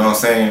 You know what I'm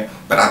saying?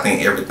 But I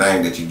think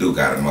everything that you do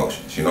got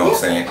emotions. You know what I'm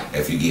saying?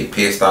 If you get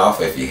pissed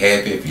off, if you're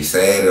happy, if you're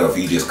sad, or if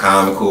you just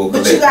calm and cool.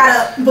 But you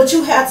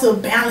have to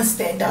balance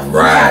that though.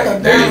 Right. You have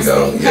to there balance you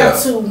go. that. You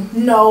have to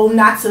know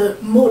not to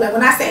move. Like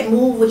when I say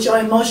move with your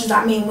emotions,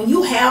 I mean when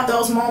you have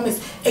those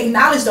moments,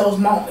 acknowledge those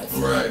moments.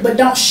 Right. But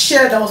don't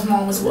share those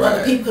moments with Right.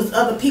 other people because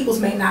other people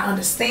may not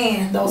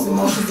understand those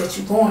emotions that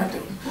you're going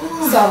through.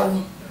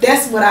 So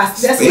that's what I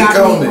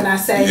mean when I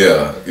say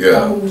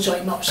don't move with your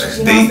emotions.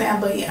 You know what I'm saying?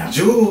 But yeah.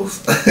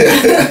 Jules.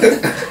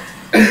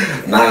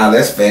 Nah,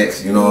 that's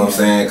facts. You know what I'm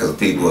saying? Because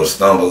people will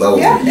stumble over.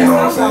 Yeah, you know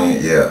what I'm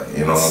saying? Yeah.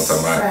 You know what I'm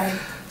talking about? Right.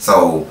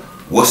 So,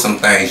 what's some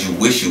things you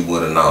wish you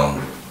would have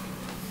known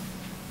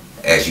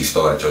as you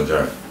started your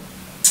journey?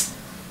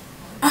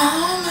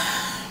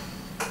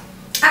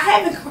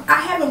 I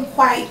haven't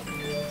quite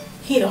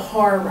hit a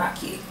hard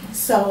rock yet.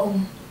 So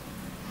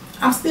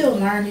I'm still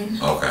learning.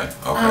 Okay.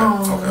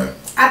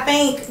 I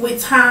think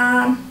with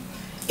time,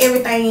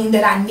 everything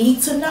that I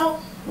need to know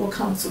will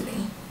come to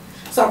me.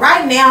 So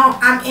right now,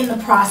 I'm in the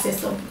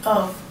process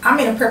I'm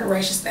in a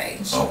preparation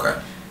stage. Okay.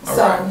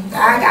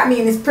 I got me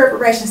in this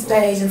preparation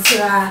stage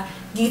until I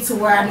get to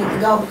where I need to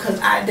go because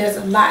there's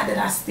a lot that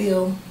I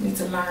still need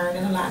to learn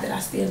and a lot that I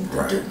still need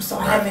to do. So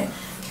I haven't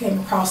came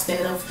across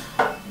that of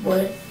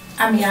what.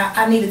 I mean,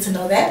 I needed to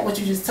know that, what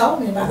you just told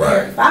me about the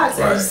Harry Fox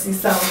agency,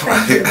 so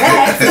thank you for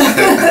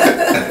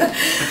that.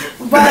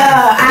 But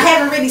I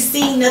haven't really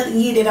seen nothing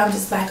yet that I'm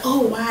just like,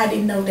 oh, why I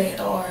didn't know that,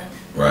 or,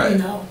 you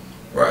know.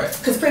 Right.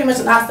 Because pretty much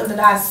a lot of stuff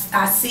that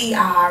I see,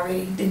 I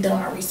already done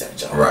my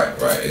research on. Right.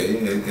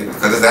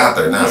 Because it's out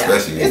there now,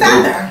 especially. It's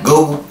out there.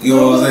 Google, you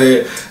know what I'm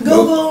saying?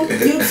 Google,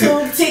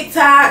 YouTube,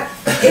 TikTok.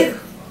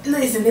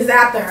 Listen, it's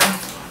out there.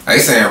 They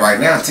saying right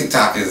now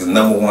TikTok is the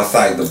 #1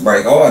 site to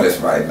break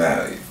artists right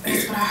now.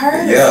 That's what I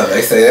heard. Yeah,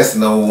 they say that's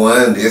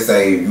 #1. They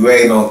say you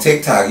ain't on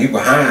TikTok, you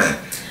behind.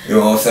 You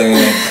know what I'm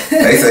saying?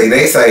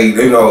 they say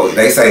you know,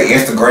 they say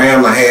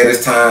Instagram done had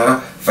its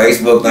time,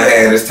 Facebook done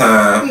had its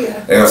time. Yeah. You know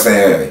what I'm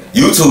saying?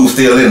 YouTube's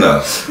still in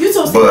there.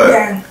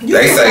 But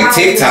they say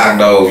TikTok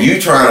though, if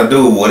you trying to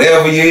do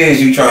whatever it is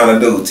you trying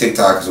to do,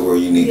 TikTok is where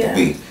you need to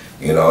be.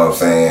 You know what I'm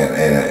saying?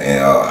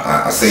 And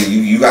I see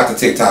you got the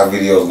TikTok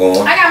videos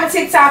going. I got my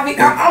TikTok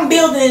video. I'm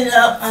building it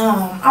up.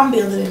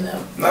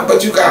 No,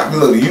 but you got,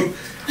 look, you,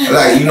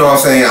 like, you know what I'm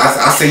saying?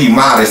 I see you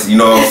modest, you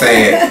know what I'm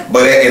saying?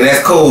 But, and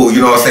that's cool,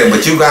 you know what I'm saying?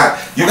 But you got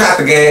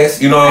the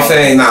gas, you know what I'm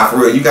saying? Nah, for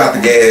real, you got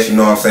the gas, you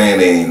know what I'm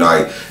saying? And, you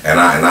know, and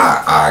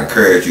I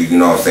encourage you, you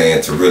know what I'm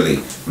saying, to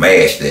really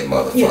mash that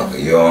motherfucker,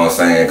 you know what I'm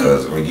saying?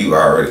 Because you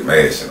already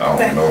mashed it. I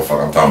don't know what the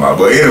fuck I'm talking about.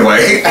 But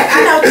anyway.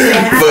 I know what you're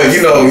saying. But,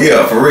 you know,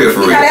 yeah, for real. You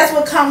know, that's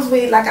what comes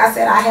with, like I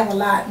said, I have a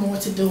lot more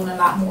to do and a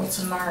lot more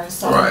to learn.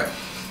 So,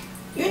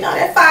 you know,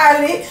 that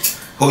fire lit.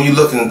 Who you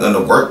looking to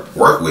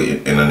work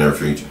with in the near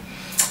future?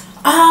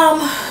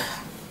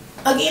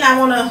 Again, I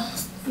want to,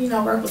 you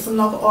know, work with some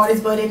local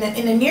artists, but in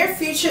the near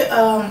future,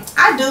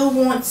 I do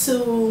want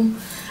to.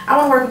 I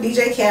want to work with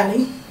DJ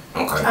Khaled.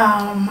 Okay.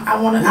 I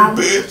want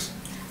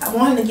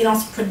him to get on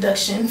some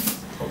production.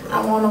 Okay.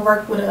 I want to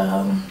work with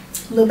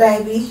Lil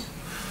Baby.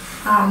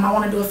 I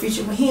want to do a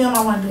feature with him.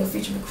 I want to do a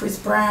feature with Chris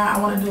Brown. I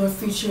want to do a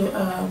feature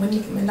with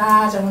Nicki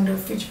Minaj. I want to do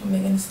a feature with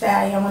Megan Thee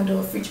Stallion. I want to do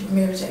a feature with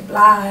Mary J.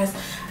 Blige.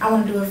 I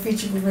want to do a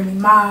feature with Remy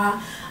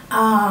Ma.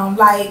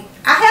 Like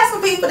I have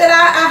some people that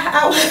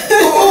I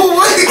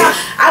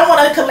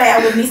want to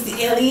collab with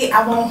Missy Elliott.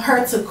 I want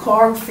her to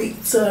choreography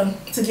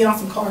to get on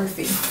some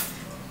choreography.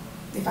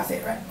 If I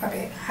said it right, my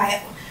bad.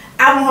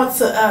 I want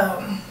her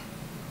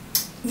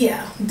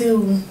to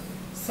do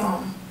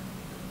some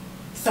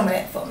of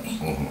that for me.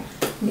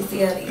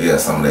 Missy Elliott. Yeah,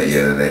 some of that,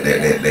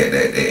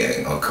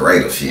 that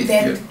creative shit.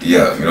 You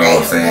know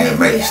what I'm saying?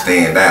 Make you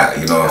stand out,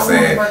 you know what I'm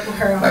saying? Work with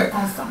her like,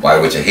 on something. Why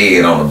with your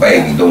head on the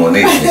baby doing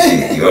this and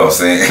shit, you know what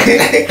I'm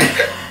saying?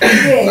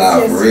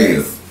 Nah, for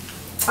real.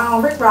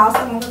 Rick Ross, I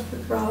want to work with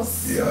Rick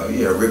Ross.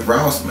 Yeah, Rick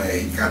Ross, man,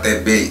 he got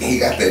that big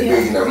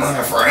in the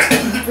mind frame.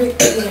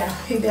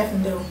 He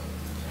definitely do.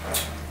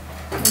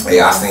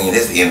 Yeah, I seen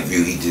this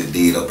interview he just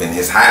did up in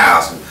his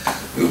house.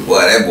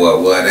 Boy, that boy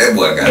got that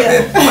money,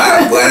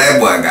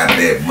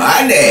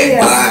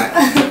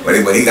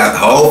 boy. But he got the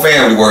whole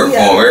family working for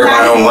him.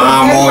 Everybody on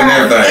lawnmower and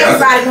everything.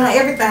 Everybody doing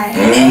everything.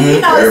 And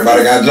you know,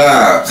 everybody got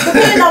jobs.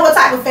 Depending on what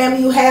type of family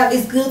you have,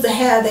 it's good to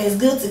have that. It's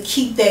good to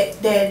keep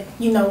that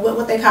you know,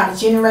 what they call it,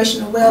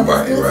 generational wealth.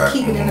 It's good to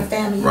keep it in the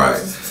family.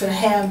 To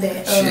have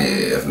that.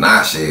 Shit, if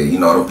not, shit, you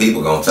know, the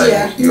people gonna take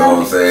it. You know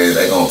what I'm saying?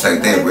 They gonna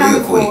take that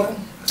real quick.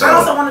 So, I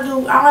also want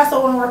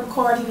to work with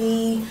Cardi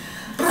B.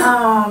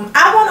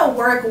 I want to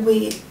work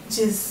with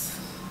just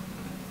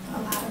a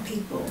lot of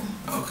people.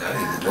 Okay,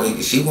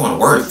 well, she want to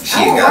work.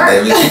 She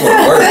goddamn it, she want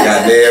to work.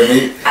 Goddamn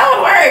it. I want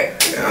to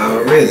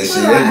work. Really?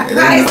 Shit.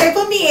 They say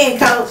put me in,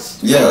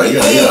 coach. Yeah.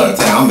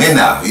 I'm in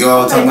now. You know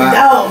what I'm talking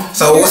about?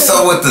 So what's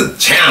up with the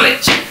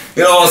challenge?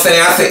 You know what I'm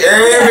saying? I said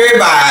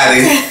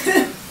everybody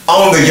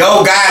on the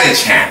Yo Gotti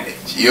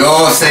challenge. You know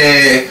what I'm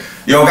saying?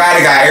 Yo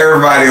Gotti got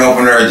everybody up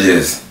in there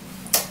just.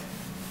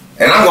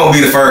 And I'm gonna be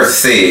the first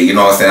to say it, you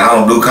know what I'm saying? I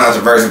don't do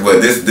controversy,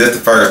 but this the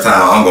first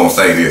time I'm gonna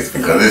say this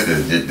because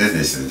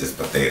this is just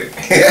pathetic.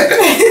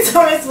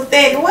 So it's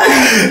pathetic. What?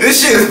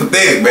 This shit is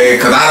pathetic, man.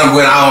 Cause I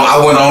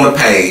went on the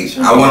page.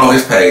 I went on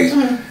his page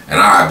and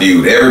I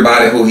reviewed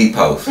everybody who he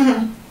posts.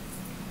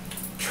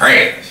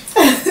 Trash.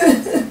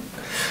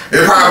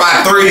 It's probably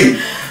about 3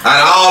 out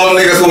of all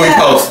them niggas who he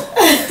posted.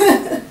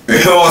 You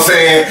know what I'm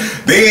saying?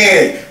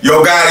 Then your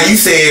guy that you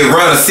said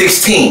run a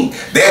 16.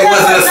 That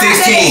wasn't a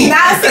 16.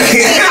 Not a 16.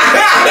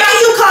 Then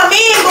you come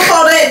in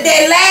before that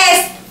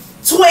last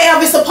 12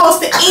 is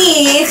supposed to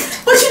end,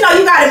 but you know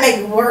you gotta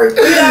make it work.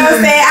 You know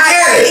what I'm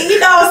saying? You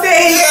know what I'm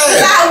saying?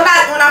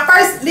 When I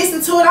first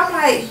listened to it, I'm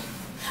like,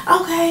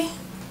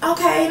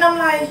 okay, and I'm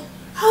like,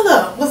 hold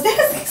up, was that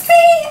a 16?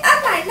 I'm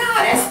like,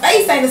 nah, that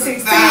space ain't a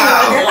 16.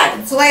 They're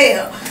like a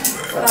 12.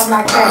 But I'm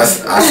like, hey.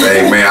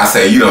 I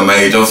say you done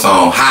made your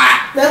song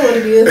hot. That's what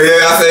it is.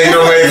 Yeah, I say you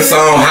done made the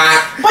song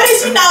hot. But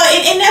it's, you know,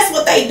 and that's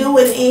what they do,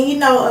 and you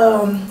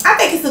know, I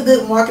think it's a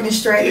good marketing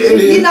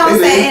strategy. You know what I'm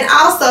saying? And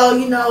also,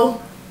 you know,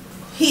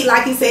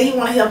 like he said, he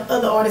want to help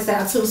other artists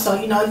out too. So,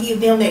 you know,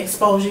 give them the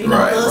exposure. You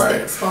know,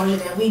 the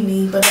exposure that we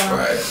need. But I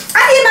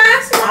did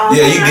mine. You know,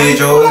 yeah, you did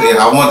yours. And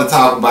I wanted to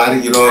talk about it.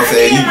 You know what I'm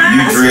saying?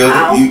 You drilled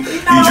it.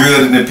 You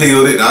drilled it and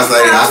peeled it. And I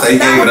say you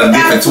gave it a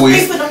different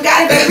twist.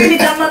 They really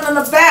don't know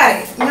nothing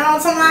about it. You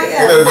know what I'm saying?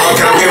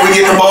 Can we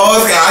get the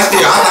bars? I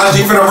thought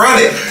you finna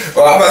run it.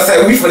 Well, I'm about to say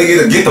we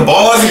finna get the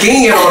bars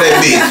again on that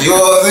bitch. You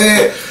know what I'm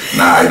saying?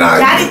 Nah.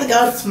 I need to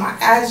go to my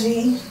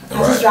IG. I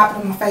just dropped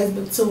it on my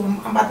Facebook too.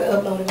 I'm about to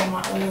upload it on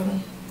my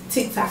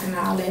TikTok and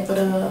all that. But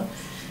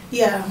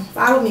yeah,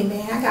 follow me,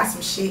 man. I got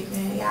some shit,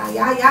 man.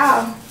 Y'all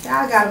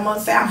got a mother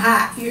say I'm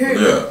hot. You hear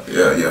me?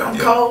 Yeah. I'm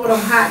cold, but I'm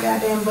hot,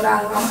 goddamn. But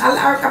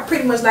I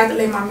pretty much like to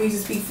let my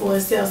music speak for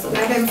itself. So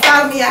goddamn,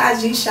 follow me at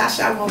IG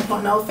ShyShy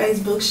 1.0,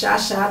 Facebook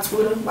ShyShy,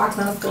 Twitter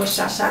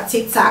 _ShyShy,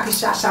 TikTok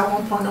is ShyShy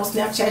 1.0,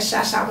 Snapchat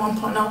ShyShy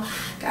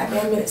 1.0.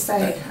 Goddamn it,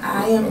 say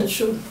I am the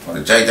truth. Well,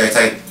 the JJ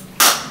say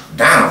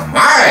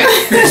dynamite.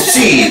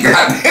 Shit,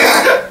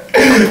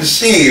 goddamn.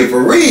 Shit,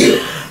 for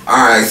real.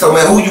 Alright, so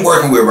man, who you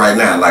working with right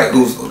now? Like,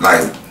 who's,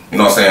 like, you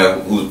know what I'm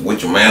saying? Who's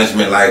with your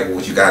management? Like,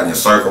 what you got in your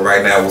circle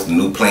right now? What's the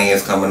new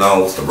plans coming on?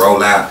 What's the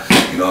rollout?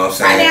 You know what I'm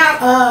saying? Right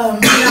now,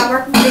 you know, I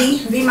work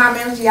with V, my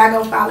manager. Y'all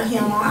go follow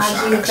him on IG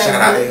and Facebook.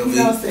 Shout out to you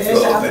know what I'm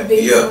saying? Shout out to V.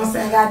 You know what I'm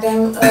saying?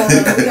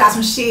 Goddamn, we got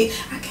some shit.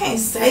 I can't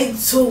say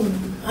too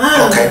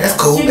much. Okay, that's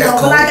cool. You know,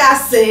 but like I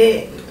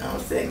said, you know what I'm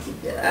saying?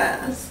 Keep your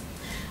eyes.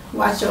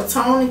 Watch your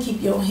tone and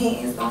keep your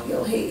hands on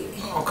your head.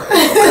 Okay, all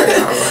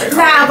right.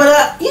 Nah,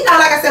 but you know,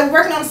 like I said, we're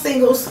working on the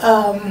singles.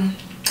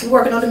 We're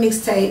working on the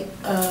mixtape,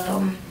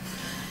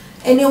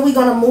 and then we're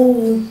gonna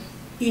move,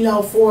 you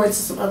know, forward to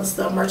some other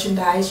stuff,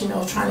 merchandise. You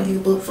know, trying to get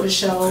a book for the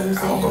shows.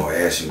 Okay, I'm gonna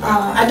ask you.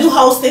 I do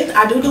hosting.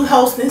 I do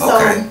hosting. So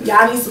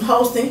y'all need some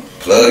hosting.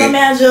 Plug it. My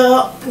manager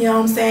up. You know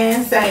what I'm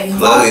saying? Say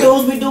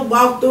walkthroughs. We do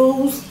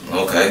walkthroughs.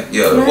 Okay,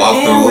 yeah, the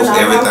walkthroughs,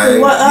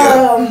 everything.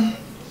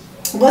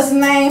 What's his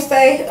name?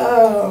 Say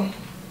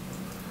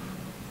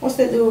what's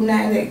that dude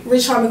name? Like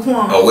Rich Homie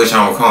Quan. Oh, Rich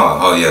Homie Quan.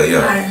 Oh, yeah.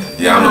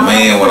 Yeah, I'm the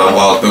man when I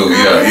walk through.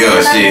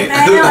 Shit.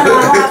 But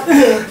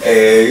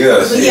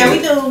yeah, we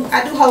do.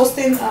 I do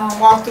hosting,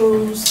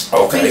 walkthroughs,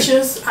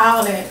 features,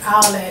 all that.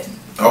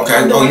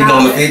 Okay. Oh, you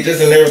doing the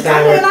features and everything?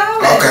 I'm doing all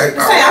that. Okay.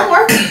 Say I'm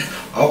working.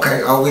 Okay.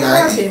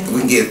 We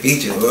can get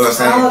features. You know what I'm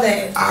saying? All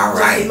that. All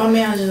right. Just get my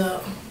manager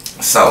up.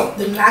 So.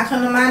 Do not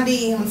come to my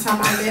DM. I'm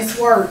talking about let's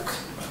work.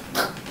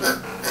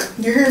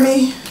 You hear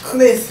me?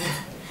 Listen.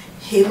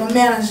 Hit my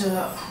manager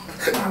up.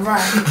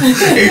 Alright.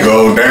 It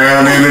go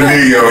down in the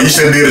DM. You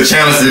should have did a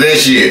challenge to that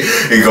shit.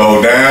 It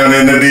go down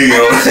in the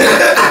DM.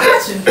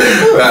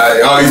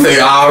 Oh, you say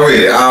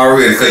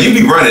already. Cause you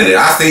be running it.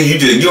 I see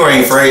you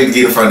ain't afraid to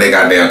get in front of that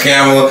goddamn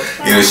camera,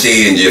 you know,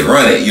 shit, and just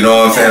run it. You know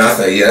what I'm saying? I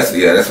say,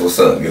 yeah, that's what's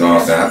up. You know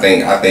what I'm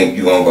saying? I think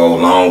you gonna go a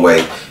long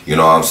way. You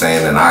know what I'm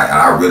saying? And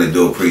I really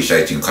do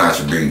appreciate you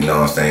contributing, you know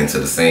what I'm saying, to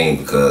the scene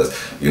because,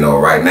 you know,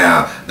 right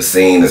now the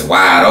scene is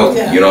wide open.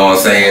 Yeah. You know what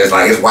I'm saying? It's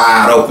like it's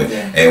wide open.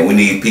 Yeah. And we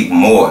need people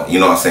more, you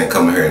know what I'm saying,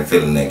 coming here and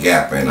filling that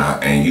gap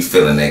and you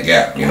filling that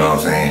gap, you know what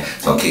I'm saying?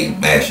 So keep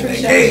mashing that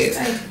gas.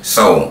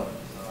 So,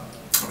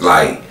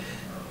 like,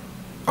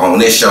 on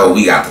this show,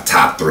 we got the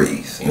top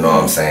threes, you know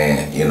what I'm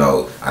saying? You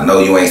know, I know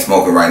you ain't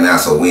smoking right now,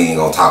 so we ain't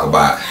gonna talk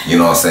about, you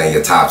know what I'm saying,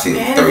 your top 3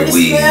 weeds.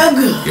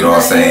 You know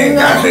what I'm saying?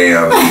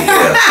 Goddamn me,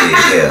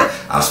 yeah.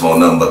 I smoke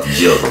nothing but the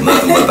jizzle,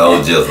 nothing but the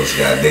old jizzles,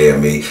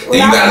 goddamn me. Do you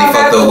got any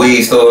fucked up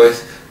weed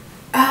stories?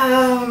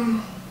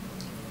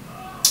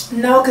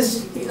 No,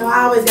 cause you know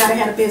I always gotta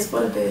have the best for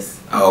the best.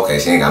 Oh, okay,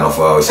 she ain't got no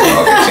fuck.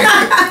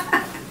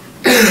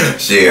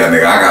 Shit,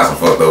 nigga, I got some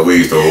fucked up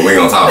weed stories. We ain't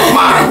gonna talk about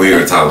mine. We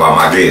gonna talk about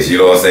my guests. You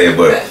know what I'm saying?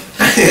 But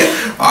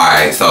all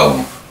right,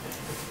 so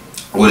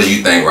what do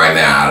you think right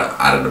now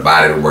out of the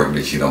body of work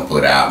that you done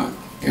put out?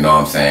 You know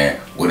what I'm saying?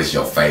 What is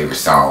your favorite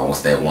song?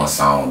 What's that one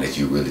song that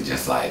you really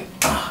just like?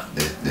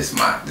 This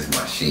my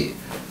shit.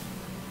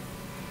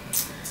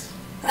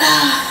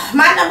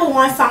 My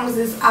 #1 song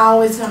is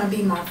always gonna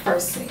be my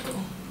first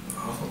single.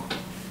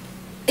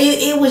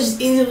 it was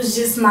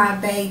just my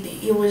baby.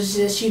 It was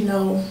just, you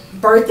know,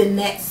 birthing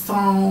that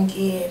song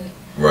and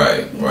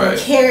right.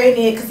 carrying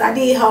it, because I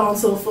did hold on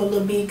to it for a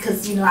little bit,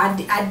 because, you know,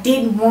 I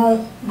didn't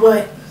want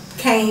what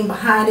came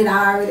behind it.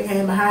 I already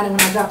came behind it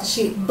when I dropped the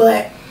shit,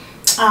 but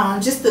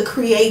just the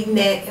creating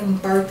that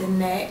and birthing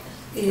that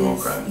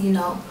is, you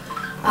know,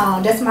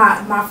 that's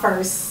my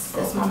first.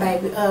 That's my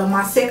baby.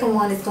 My second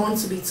one is going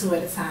to be 2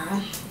 at a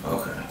time.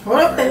 Okay. Hold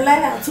up that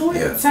loud, 2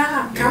 at a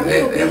time. Come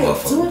that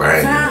motherfucker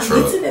bang in the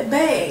truck. Get to the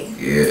bag.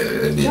 Yeah,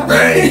 that bitch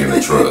bang in the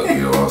truck.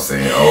 You know what I'm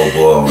saying? Oh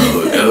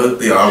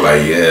boy, I'm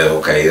like, yeah,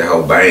 okay, that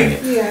whole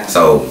banging. Yeah.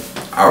 So,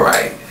 all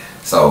right.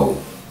 So,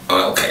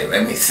 okay,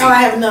 let me see. Oh, I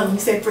have another one.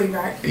 You said 3,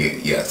 right?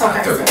 Yeah.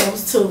 Okay, so that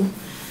was 2.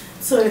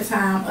 2 at a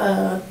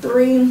time.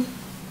 3.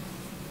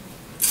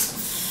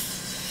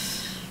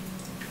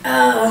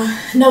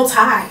 No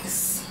Ties.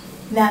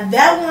 Now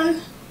that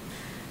one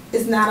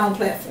is not on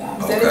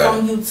platforms. That is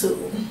on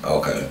YouTube.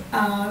 Okay.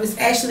 It's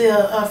actually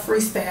a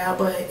freestyle,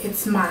 but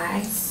it's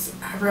mine.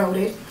 I wrote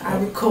it. I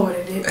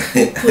recorded it.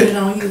 Put it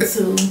on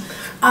YouTube.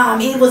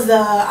 It was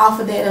off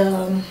of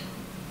that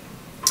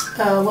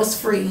What's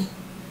Free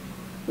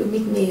with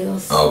Meek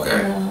Mills.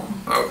 Okay.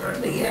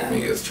 But yeah.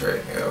 Meek Mill's track.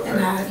 Yeah, okay. And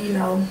I, you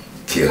know,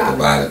 killed the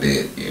body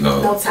did, you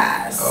know. No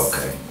Ties.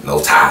 Okay. No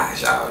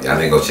Ties, y'all. Y'all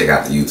need to go check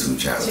out the YouTube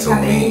channel.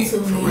 Tune in, for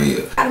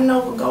real. I don't know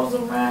what goes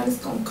around, it's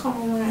gonna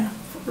come around,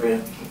 for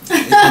real. It's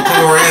gonna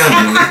come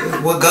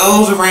around. What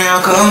goes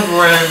around comes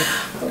around.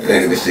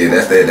 Okay. Look at shit.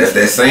 That's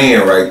that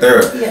saying right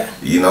there. Yeah.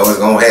 You know it's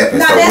gonna happen.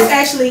 No, so that's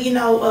actually, you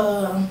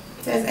know,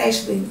 that's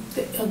actually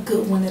a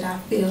good one that I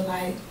feel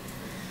like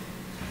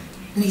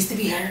needs to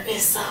be heard.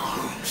 So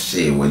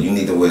shit, well, you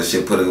need to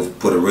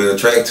put a real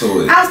track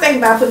to it. I was thinking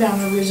about putting it on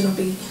the original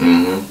beat.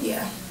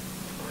 Yeah.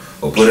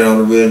 Or put it on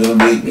the original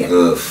beat,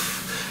 because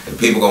if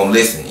people gonna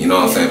listen, you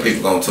know what I'm saying?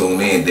 People gonna tune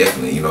in,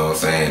 definitely, you know what I'm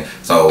saying?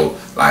 So,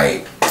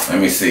 like, let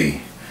me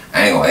see.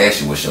 I ain't gonna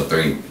ask you what's your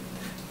 3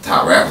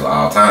 top rappers of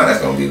all time.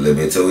 That's gonna be a little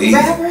bit too easy.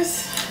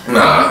 Rappers?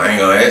 Nah, I ain't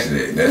gonna ask you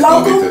that. That's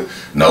local? Gonna be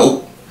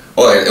nope.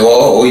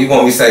 Or you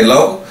want me to say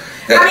local?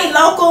 I mean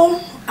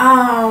local.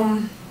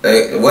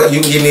 What,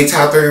 you can give me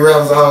top 3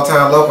 rappers of all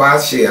time local? I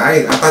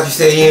thought you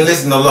said you ain't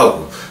listen to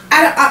local.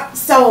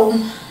 So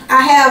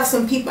I have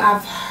some people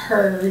I've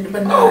heard,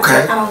 but no,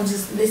 I don't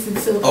just listen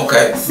to.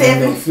 Okay.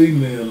 7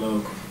 female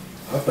local.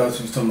 I thought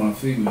you was talking about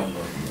female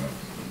local. Right?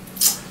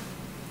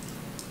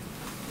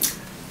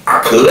 I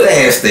could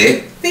ask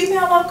that.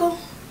 Female local.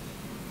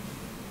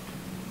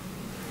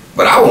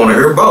 But I want to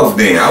hear both.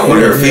 Then I want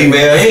to hear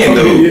female and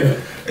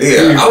dude.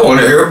 Yeah, I want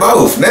to hear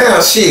both.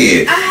 Now,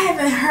 shit. I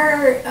haven't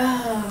heard.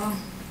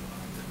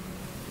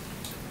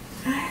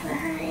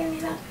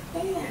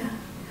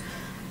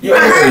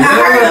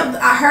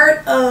 I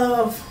heard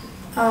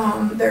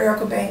of the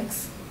Erica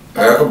Banks.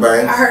 Erica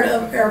Banks. I heard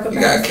of Erica Banks.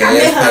 You got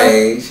Cash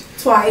Page.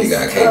 Twice. You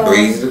got K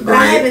Breeze the But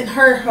I haven't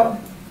heard her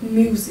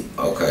music.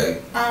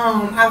 Okay.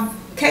 I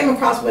came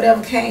across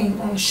whatever came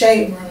on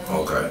Shade Room.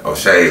 Okay. Oh,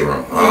 Shade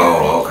Room. Yeah.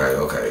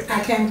 Oh, okay.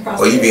 I came across.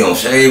 Oh, you be on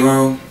Shade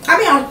Room? I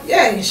be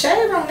on,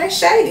 Shade Room. They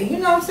shady. You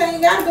know what I'm saying?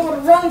 You gotta go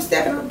in the room,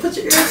 step in, put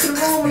your ear to the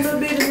room a little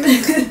bit, and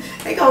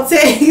they gonna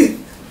tell you.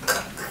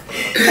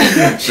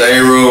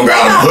 Shade Room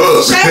got a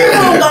hook. Shade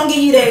Room gonna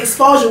give you that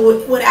exposure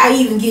without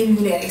even giving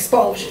you that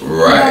exposure. Right. You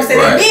know what I'm saying?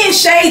 They're being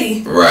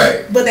shady.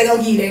 Right. But they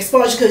gonna give you that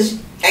exposure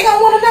because they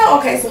gonna want to know.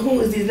 Okay, so who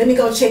is this? Let me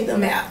go check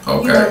them out.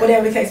 Okay. You know,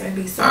 whatever the case may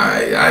be. So.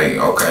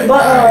 Okay.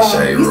 But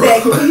Shade you Room.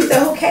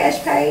 said who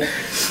Cash Pay?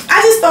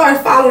 I just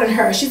started following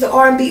her. She's an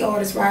R&B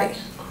artist, right?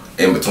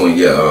 In between,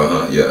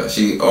 yeah.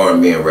 She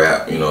R&B and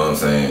rap, you know what I'm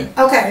saying?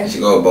 Okay. She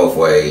go both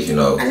ways, you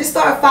know. I just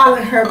started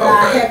following her, but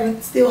I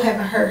still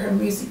haven't heard her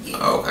music yet.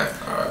 Okay,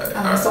 all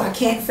right. So I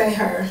can't say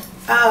her.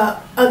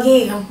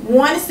 Again,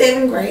 1 is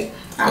 7 Great.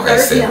 I've heard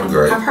 7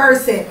 Great. I've heard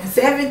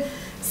 7.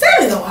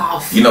 7 go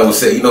off. You know what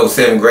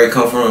 7 Great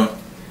come from?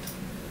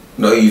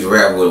 You know, he used to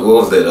rap with, what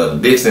was that? The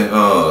Dixon,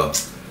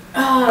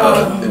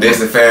 the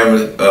Dixon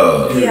family,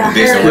 the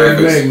Dixon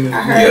Records.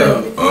 I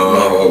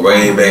heard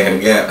way back in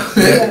the gap.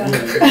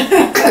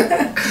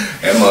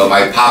 That mother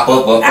might pop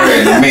up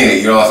there in a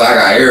minute, you know what I'm saying?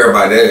 I got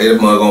everybody,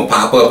 that mother gonna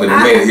pop up in a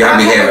minute. Y'all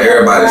be having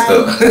everybody's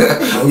stuff.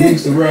 I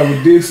used to rap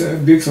with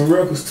Dixon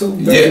Records too,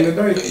 back in the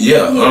day.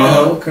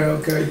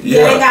 Okay.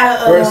 Yeah, they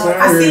got first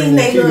time I seen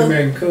they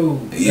look. Cool.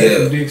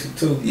 Dixon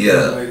too.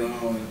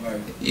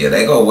 Yeah,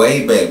 they go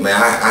way back, man.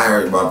 I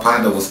heard my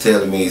partner was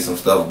telling me some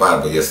stuff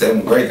about it, but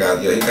 7 Great guy,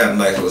 he got a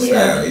nice little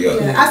style.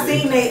 I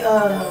seen they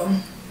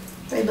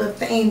little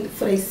thing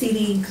for their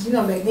CD, because you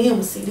know back then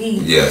was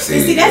CDs. Yeah, CD.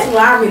 And see, that's what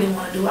I really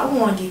want to do. I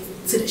want to get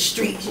to the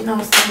streets, you know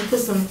what I'm saying? Put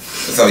some.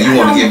 So you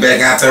want to get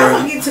back out there? I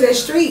want to get to that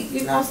street,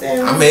 you know what I'm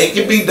saying? I mean, it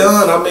can be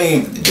done. I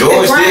mean,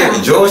 George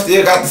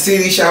still got the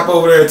CD shop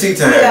over there at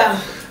T-Time. Yeah.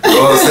 You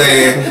know what I'm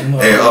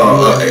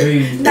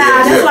saying?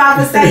 That's why I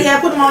would say,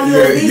 put them on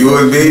USB.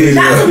 USB.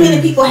 Not too many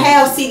people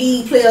have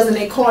CD players in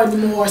their car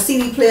anymore,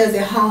 CD players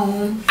at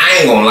home. I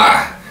ain't gonna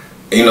lie.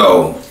 You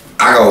know,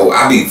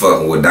 I be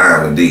fucking with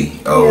Diamond D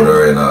over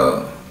there, and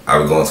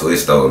I be going to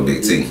his store in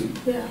Big T.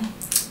 Yeah.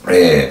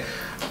 And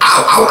I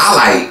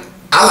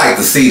I like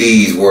the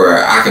CDs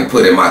where I can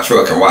put in my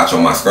truck and watch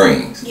on my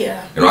screens.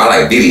 Yeah. You know, I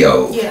like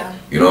videos. Yeah.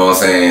 You know what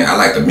I'm saying? I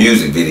like the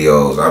music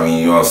videos. I mean,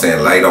 you know what I'm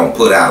saying? They don't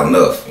put out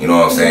enough. You know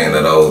what I'm saying?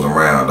 Of those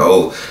around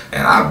those,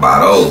 and I buy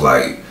those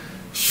like,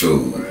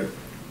 shoot,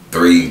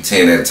 3,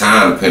 10 at a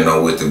time, depending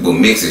on what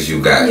mixes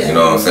you got. Yeah. You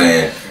know what I'm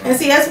saying? And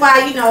see, that's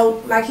why, you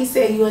know, like he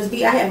said,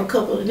 USB, I have a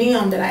couple of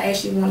them that I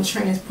actually want to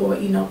transport,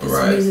 you know, put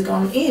some music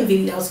on in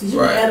videos. Because you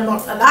can add them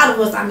on. A lot of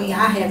us, I mean,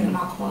 I have in my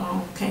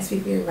car, I can't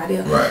speak for everybody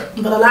else. Right.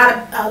 But a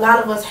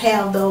lot of us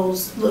have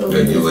those little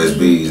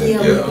USBs.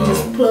 Yeah, we can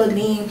just plug it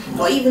in.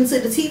 Or even to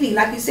the TV.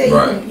 Like you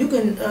said, you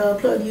can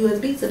plug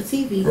USB to the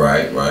TV.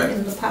 Right.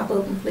 And it'll pop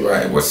up and play.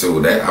 Right. Well, so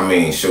that, I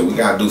mean, sure, we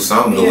got to do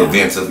something new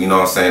inventive, you know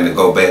what I'm saying, to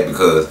go back,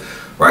 because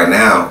right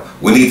now,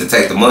 we need to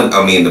take the money,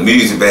 the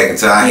music back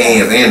into our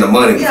hands and the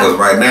money, because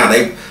right now,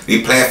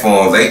 these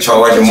platforms, they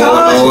charging more,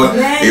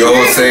 you know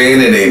what I'm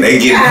saying, and they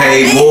getting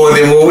paid more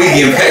than what we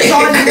get paid. They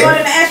charging more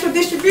than the actual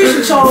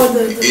distribution charge.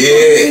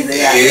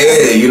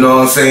 Yeah, you know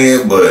what I'm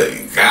saying, but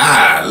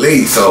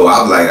golly, so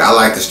I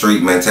like the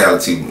street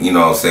mentality, you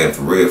know what I'm saying,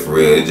 for real,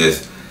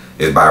 it's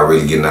about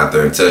really getting out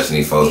there and touching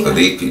these folks, because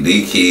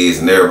these kids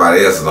and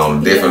everybody else is on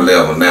a different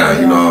level now,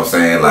 you know what I'm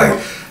saying, like,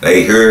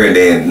 they hear and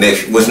then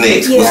next, what's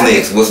next? I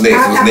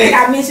think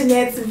I mentioned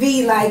that to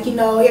V, like, you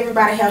know,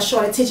 everybody has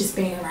short attention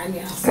span right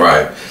now. So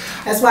right.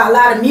 That's why a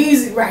lot of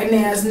music right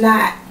now is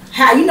not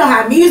how, you know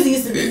how music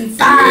used to be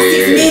 5,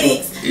 6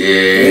 minutes.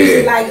 Yeah.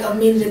 Music like a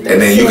minute and 30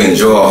 and then you can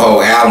enjoy a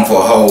whole album for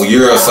a whole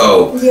year or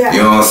so. Yeah.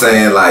 You know what I'm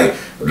saying? Like,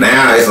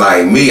 now it's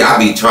like me, I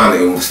be trying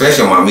to,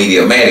 especially on my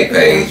Mediamatic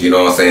page, you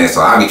know what I'm saying?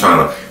 So I be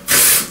trying to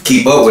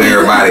keep up with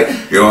everybody,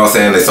 you know what I'm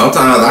saying? And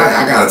sometimes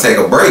I gotta take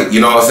a break, you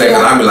know what I'm saying?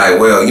 Cause I be like,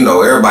 well, you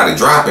know, everybody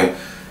dropping.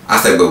 I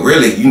say, but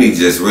really, you need to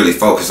just really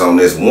focus on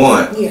this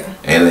one. Yeah.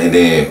 And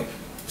then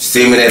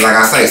send me that, like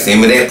I say, send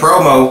me that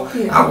promo.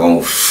 Yeah. I'm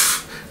gonna,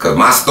 cause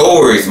my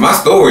stories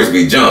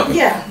be jumping.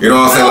 Yeah. You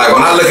know what I'm saying? Like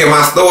when I look at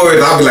my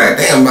stories, I'll be like,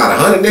 damn, about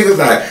 100 niggas.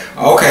 Like,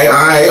 okay,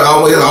 all right,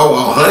 always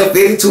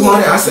 150,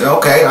 200. I said,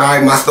 okay, all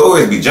right, my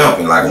stories be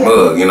jumping like a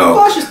mug, you know. Of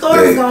course, your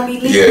stories gonna be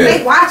leaving.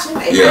 They watching.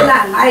 They might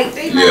not like.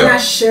 They might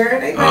not share.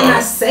 They might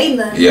not say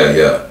nothing.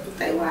 Yeah.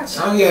 They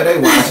watching. Oh yeah, they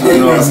watching. You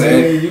know what I'm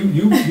saying?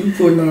 You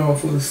putting on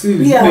for the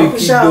city. Yeah, you for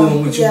keep sure.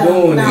 doing what you're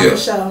doing. For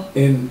sure.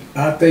 And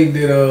I think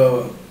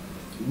that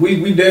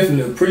we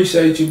definitely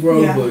appreciate you,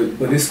 bro.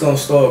 But it's gonna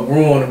start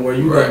growing where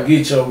you gonna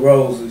get your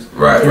roses.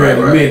 Right.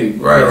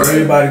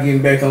 Everybody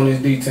getting back on this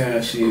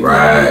D-Town shit.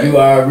 Right. You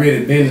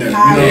already been there. You know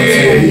what I'm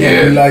saying?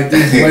 You be like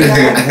this.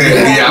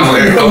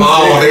 Come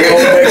on, nigga.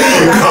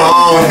 Come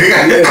on,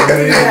 nigga.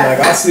 Like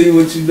I see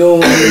what you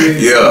doing.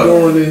 You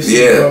doing this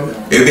shit, bro.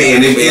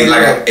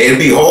 It'd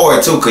be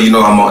hard too, cause you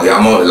know I'm on.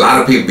 A lot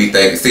of people be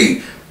thinking.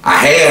 See, I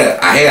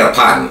had a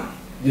partner.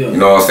 You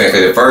know what I'm saying?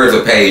 Cause at first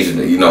the page,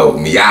 you know,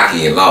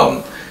 Miyake and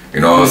Lawton.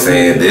 You know what I'm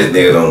saying? This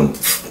nigga done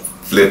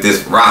flip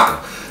this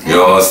rocker. You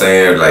know what I'm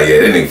saying? Like, yeah,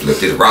 that nigga flip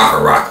this rocker.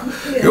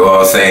 You know what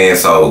I'm saying?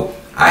 So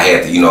I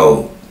had to, you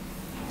know,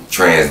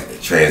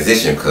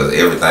 transition, because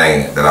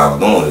everything that I was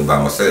doing was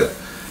by myself.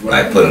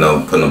 Like putting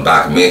them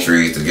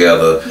documentaries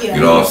together,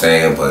 you know what I'm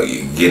saying? But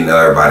getting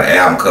everybody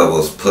album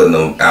covers, putting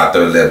them out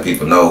there, letting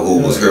people know who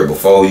was here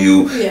before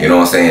you, you know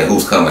what I'm saying?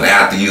 Who's coming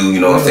after you, you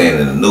know what I'm saying?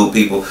 And the new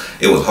people,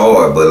 it was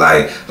hard, but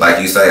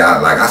like you say,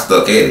 I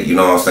stuck at it, you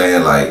know what I'm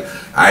saying? Like,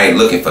 I ain't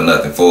looking for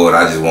nothing for it.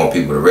 I just want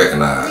people to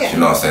recognize, you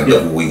know what I'm saying?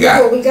 Look what we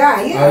got. Look what we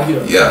got, you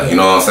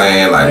know what I'm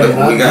saying? Like, look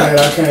what we got.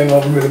 I came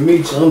over here to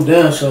meet you. I'm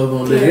down, so I'm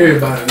gonna let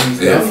everybody know.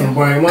 I'm finna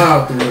bring them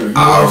out the word.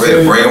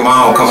 Already bring them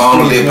on. Come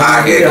on, Lit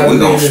Podcast, and we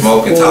gonna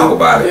smoke and talk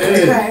about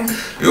it.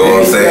 You know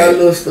what I'm saying? Got a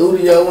little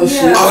studio and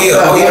shit. Oh yeah.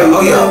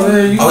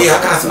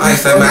 I got some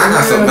ice, man. I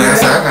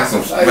got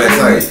some.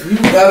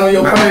 You got on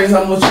your page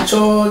how much you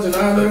charge and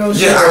all that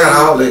shit? Yeah, I got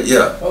all that.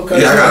 Yeah.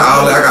 Okay. Yeah, I got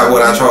all that. I got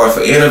what I charge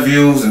for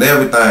interviews and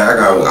everything. I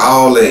got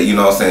all that. You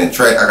know what I'm saying?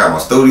 Track. I got my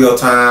studio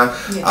time.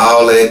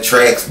 All that.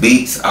 Tracks,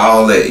 beats,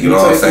 all that. You know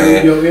what I'm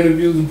saying? Your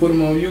interviews and put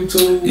them on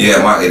YouTube.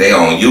 Yeah, they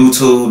on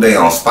YouTube. They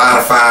on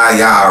Spotify.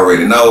 Y'all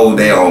already know.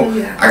 They on.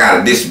 I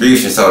got a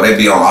distribution, so they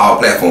be on all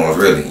platforms.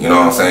 Really. You know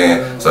what I'm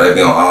saying? So they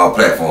be on all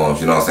platforms,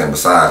 you know what I'm saying,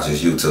 besides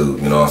just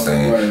YouTube, you know what I'm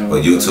saying?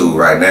 But YouTube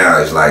right now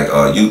is like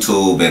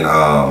YouTube, and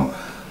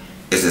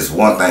it's just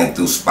one thing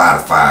through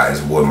Spotify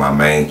is one of my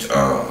main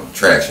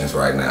tractions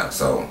right now.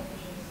 So,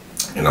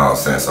 you know what I'm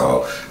saying?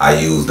 So I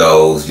use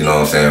those, you know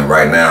what I'm saying?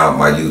 Right now,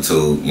 my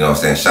YouTube, you know what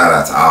I'm saying? Shout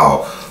out to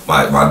all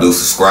my new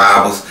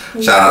subscribers.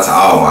 Shout out to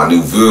all my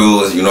new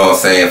viewers, you know what I'm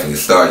saying? From the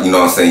start, you know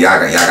what I'm saying? Y'all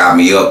got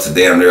me up to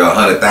damn near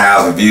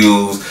 100,000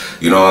 views.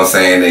 You know what I'm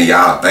saying? And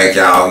y'all, thank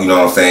y'all, you know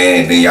what I'm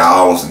saying? And then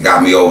y'all almost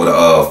got me over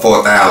the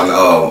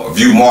 4,000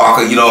 view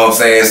marker, you know what I'm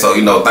saying? So,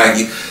 you know, thank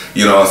you,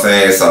 you know what I'm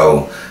saying?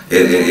 So,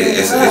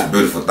 it's a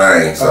beautiful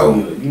thing. So,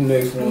 you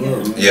next one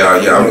up.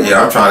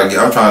 I'm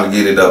trying to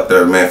get it up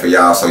there, man, for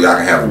y'all, so y'all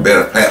can have a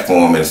better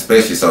platform, and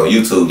especially so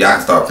YouTube, y'all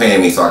can start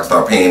paying me, so I can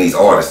start paying these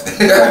artists.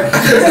 You know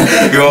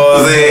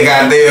what I'm saying?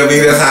 Goddamn me,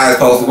 that's how it's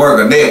supposed to work,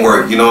 a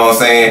network, you know what I'm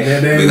saying?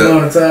 They ain't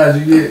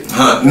monetize you yet.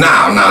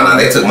 Nah,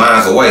 they took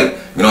mine away.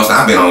 You know what I'm saying?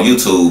 I've been on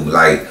YouTube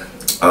like,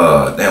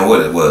 damn,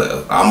 what,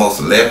 almost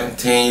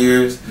 10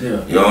 years?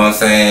 Yeah. You know what I'm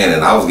saying?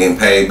 And I was getting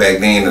paid back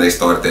then, and they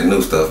started that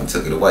new stuff and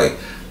took it away.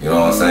 You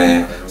know what I'm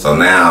saying? So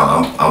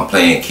now I'm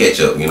playing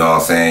catch up, you know what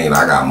I'm saying? You know,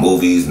 I got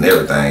movies and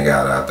everything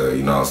out there,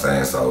 you know what I'm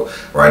saying? So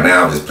right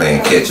now I'm just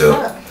playing catch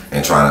up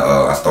and trying to,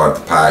 I started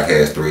the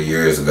podcast 3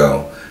 years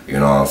ago, you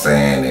know what I'm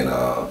saying? And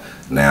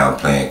now I'm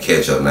playing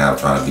catch up, now I'm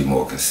trying to be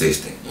more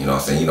consistent, you know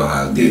what I'm saying? You know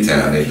how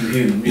D-Town is,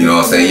 you know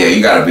what I'm saying? Yeah,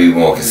 you gotta be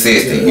more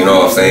consistent, you know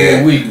what I'm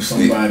saying? Week with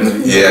somebody.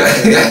 Yeah.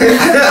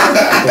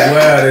 But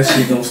wow, that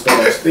shit gonna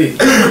start sticking.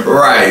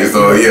 Right,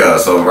 so yeah,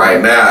 so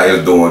right now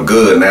it's doing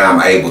good. Now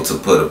I'm able to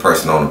put a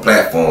person on the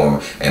platform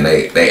and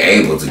they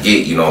able to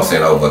get, you know what I'm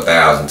saying, over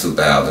 1,000,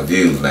 2,000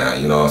 views now,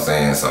 you know what I'm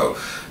saying? So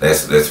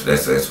that's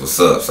what's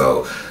up.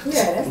 So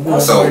yeah,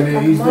 that's so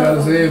he's got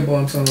his head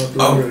bumped on up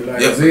oh,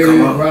 like yeah, Zed,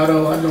 come on.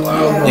 Rado, I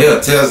know.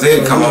 Yeah, tell Zed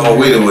to come on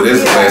with it with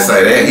this man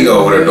say that. He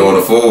over there doing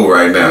the fool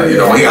right now. You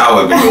know, he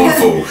always been doing the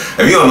fool.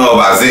 If you don't know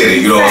about Zed,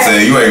 you know what I'm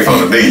saying, you ain't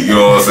from the D, you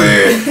know what I'm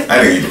saying? I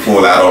think you can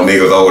pull out on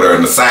niggas over there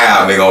in the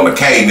South, nigga on the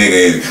K,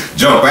 nigga, and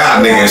jump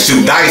out, nigga, and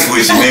shoot dice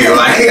with you, nigga,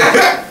 like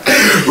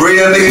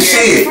real nigga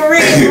shit. For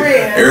real.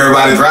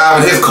 Everybody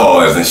driving his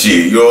cars and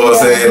shit, you know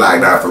what I'm saying? Like,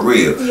 not for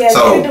real. Yeah,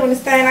 so, he doing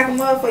his thing like a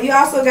motherfucker. You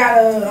also got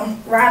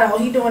Rado,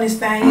 he doing his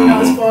thing, you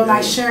know, as far as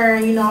like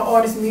sharing, you know,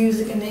 artist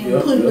music and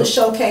then putting little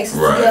showcases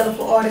together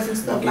for artists and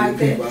stuff like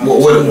that.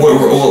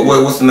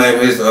 What's the name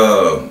of his, is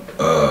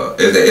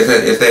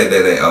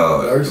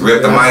that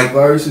Rip the Mic?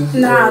 Versus?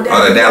 Nah,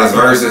 the Dallas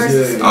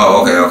Versus? Yeah.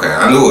 Oh, okay.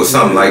 I knew it was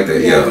something like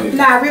that, yeah.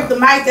 Nah, Rip the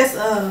Mic, that's,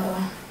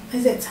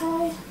 is that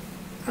Tony?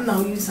 I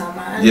know you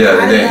talking about.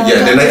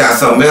 Then they got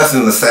something else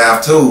in the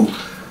South too,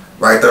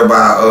 right there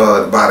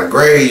by the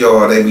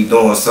graveyard. They be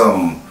doing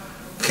something.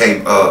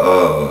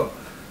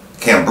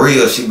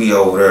 Cambria, she be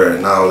over there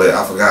and all that.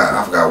 I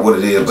forgot what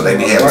it is, but they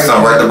be having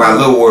something right there by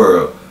Little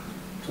World.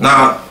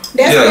 Nah,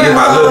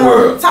 by Little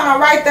World. Talking about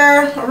right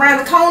there around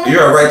the corner.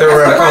 Yeah, right there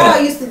around the corner. That's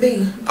where used to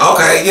be.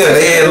 Okay, yeah,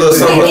 they had a little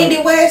something.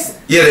 Indie West.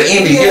 Yeah, the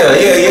Indie. Yeah.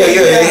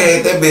 They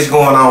had that bitch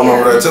going on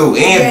over there too.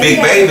 And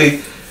Big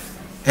Baby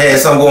had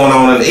something going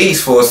on in the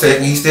East for a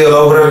second. He's still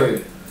over there.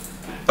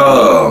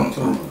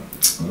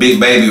 Big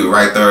Baby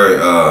right there.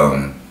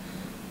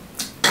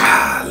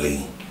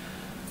 Golly.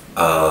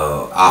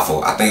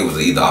 I think it was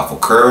either off of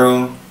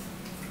Curl.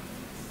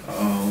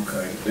 Oh,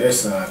 okay. That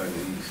side of the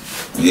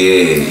East.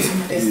 Yeah.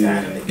 That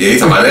side of it. Yeah, you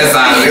talking about that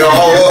side of the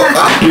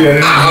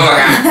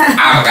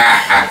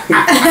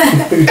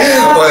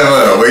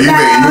Wait,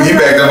 you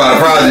backed up by the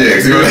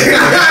projects. You know what I'm saying?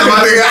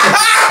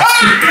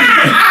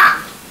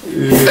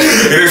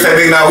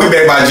 Nah, we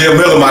back by Jim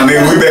Miller, my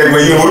nigga. We back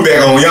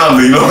on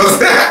Yonder, you know what I'm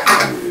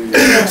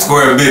saying?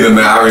 Square business,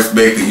 man. I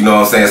respect it, you know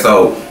what I'm saying?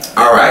 So,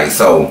 alright,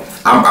 so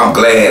I'm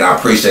glad, I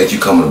appreciate you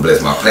coming to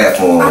bless my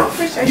platform. I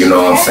appreciate you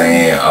know what I'm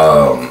saying?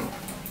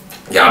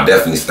 Y'all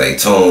definitely stay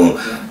tuned.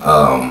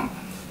 I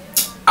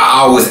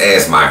always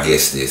ask my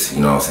guests this, you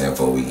know what I'm saying,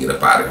 before we get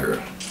up out of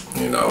here.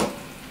 You know,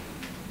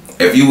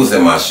 if you was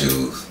in my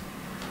shoes,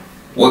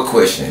 what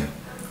question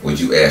would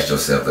you ask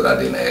yourself that I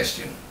didn't ask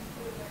you?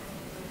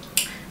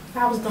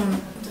 I was going to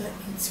do an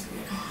interview.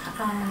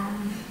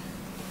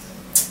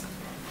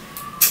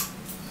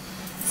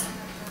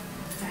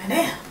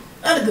 Damn,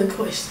 another good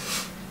question.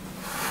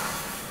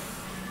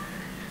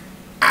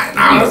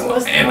 I'm the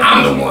one smoking.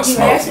 I'm the one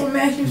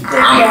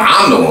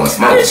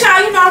smoking. I'm just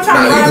trying, you know, I'm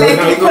trying to run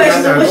back through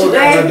questions of what you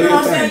ask, you know what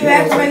I'm saying? You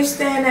ask where you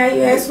stand at,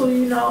 you ask who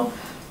you know,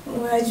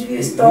 when you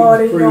get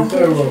started, you know, who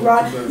you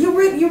rock.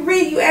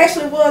 You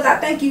actually was, I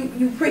think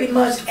you pretty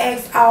much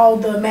asked all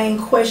the main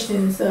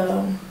questions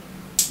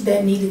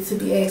that needed to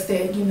be asked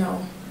that, you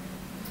know,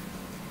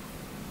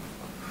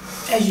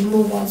 as you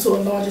move on to a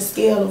larger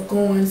scale of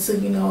going to,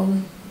 you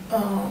know,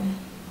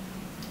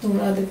 doing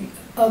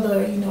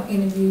other, you know,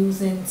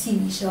 interviews and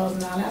TV shows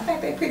and all that. I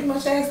think they pretty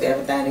much asked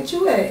everything that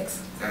you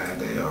asked. God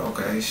damn,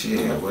 okay,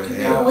 shit. What the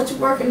You hell? know, what you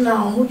working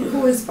on?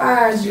 Who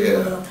inspires you?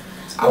 Yeah.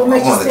 I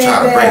wanted to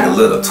try to bring a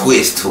little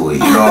twist to it, you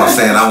know what I'm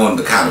saying? I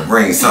wanted to kind of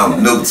bring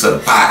something new to the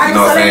pot, you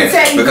know what I'm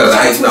saying? Because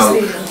I ain't know.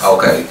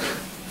 Okay.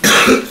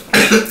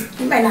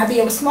 You may not be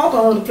able to smoke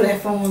on other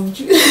platforms, but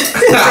you.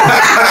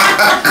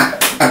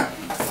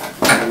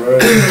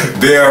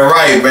 They're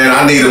right, man.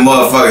 I need a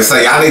motherfucker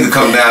say, I need to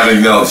come down and,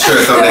 you know, share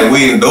some of that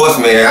weed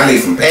endorsement. I need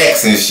some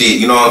packs and shit,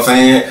 you know what I'm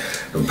saying?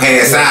 To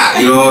pass out,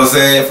 you know what I'm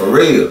saying? For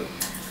real.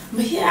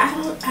 But yeah,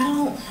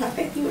 I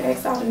think you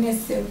asked all the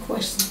necessary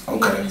questions.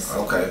 Okay, yes.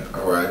 okay,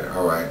 all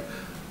right.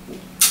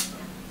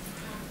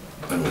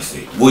 Let me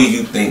see. Where do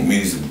you think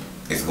music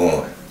is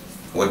going?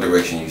 What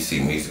direction you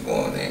see music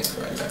going in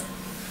right now?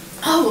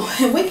 Oh,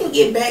 and we can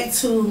get back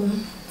to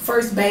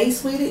first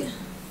base with it.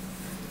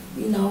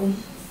 You know,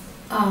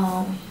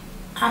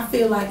 I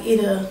feel like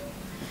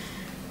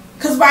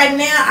cause right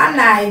now I'm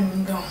not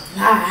even gonna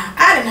lie.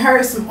 I done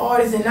heard some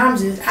artists and I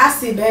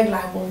sit back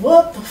like, well,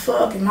 what the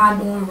fuck am I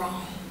doing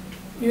wrong?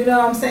 You know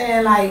what I'm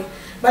saying? Like,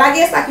 But I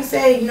guess, like you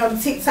said, you know,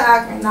 the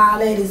TikTok and all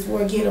that is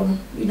where get them,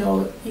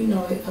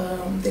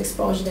 the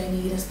exposure they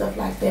need and stuff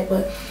like that.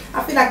 But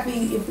I feel like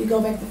if we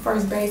go back to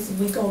first base, if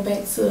we go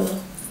back to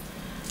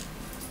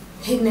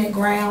hitting that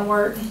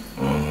groundwork,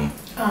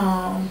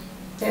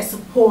 that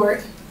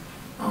support,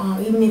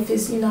 even if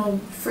it's, you know,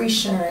 free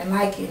sharing,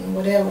 liking,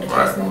 whatever the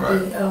case may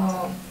be.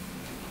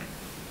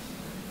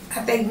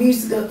 I think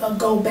music will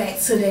go back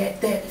to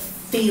that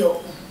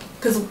feel,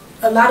 because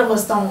a lot of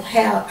us don't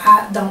have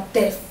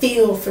that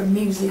feel for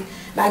music.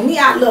 Like me,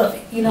 I love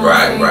it. You know what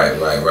I'm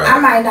saying? Right. I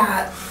might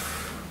not,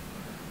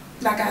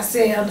 like I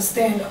said,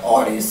 understand the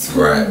artist.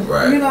 Right.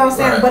 You know what I'm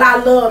saying? But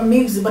I love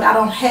music, but I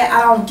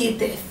don't get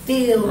that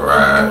feel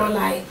more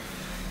like,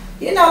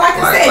 you know, like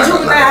I said,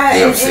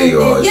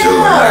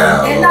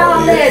 Juvenile and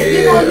all that.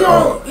 You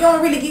know, you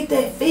don't really get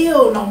that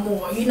feel no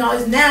more. You know,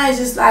 it's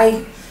just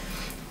like,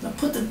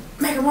 put the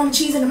macaroni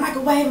cheese in the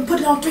microwave and put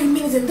it on 3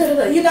 minutes and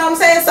da-da-da. You know what I'm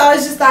saying? So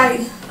it's just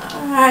like,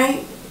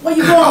 alright, where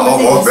you going with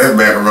this? I want that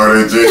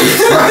macaroni cheese.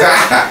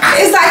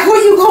 It's like,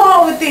 where you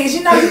going with this?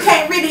 You know, you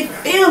can't really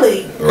feel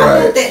it. I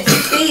want that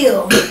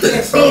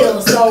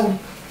feel. So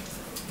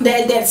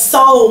that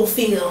soul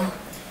feel.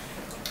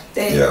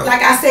 That,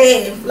 like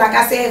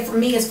I said, for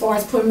me, as far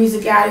as putting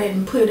music out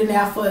and putting it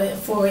out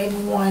for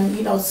everyone,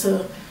 you know,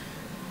 to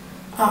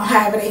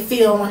however they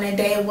feel on that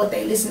day and what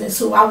they listening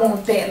to. I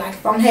want that. Like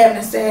if I'm having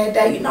a sad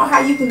day, you know how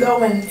you can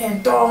go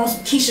and throw on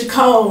some Keisha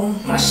Cole.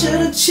 I should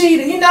have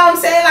cheated. You know what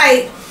I'm saying?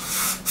 Like,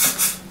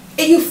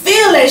 and you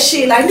feel that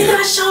shit. Like, nigga,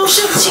 I sure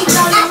should have cheated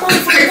on your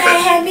motherfucking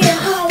dad, had me at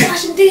home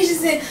washing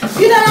dishes, and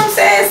you know what I'm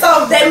saying?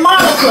 So that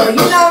moniker, you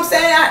know what I'm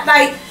saying?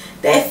 Like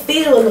that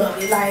feel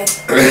of it, like.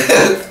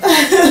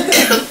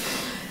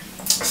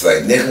 It's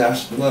like, nigga,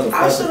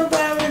 I should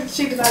have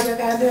cheated on your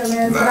goddamn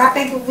man. But I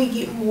think if we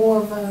get more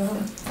of a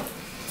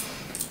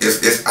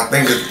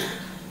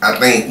I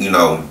think, you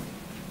know,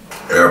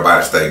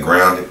 everybody stay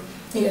grounded.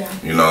 Yeah.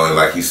 You know, and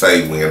like you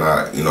say, we in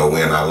our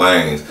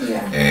lanes.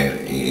 Yeah.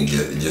 And you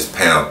just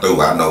pound through.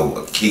 I know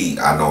a key,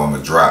 I know I'm a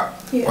drop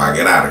when I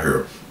get out of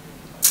here.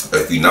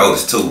 But if you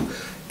notice too,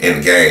 in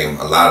the game,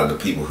 a lot of the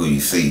people who you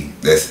see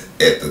that's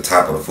at the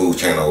top of the food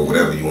chain or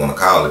whatever you want to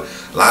call it,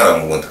 a lot of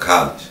them went to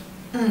college.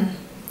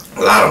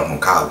 A lot of them from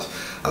college.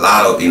 A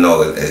lot of, you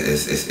know,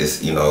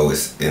 it's you know,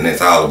 and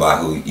it's all about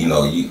who you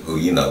know,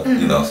 you know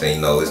what I'm saying,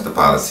 you know, it's the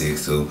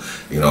politics too,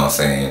 you know what I'm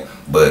saying.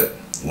 But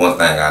one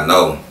thing I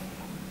know,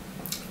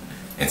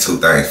 and two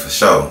things for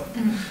sure,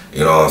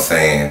 you know what I'm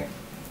saying,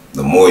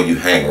 the more you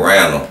hang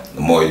around them,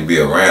 the more you be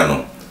around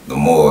them, the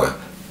more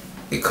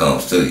it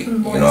comes to you.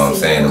 You know what I'm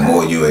saying? The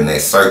more you in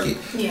that circuit,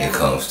 it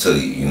comes to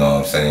you. You know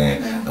what I'm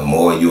saying? The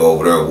more you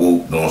over there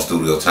whoop, doing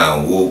studio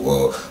time whoop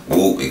or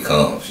whoop, it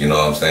comes. You know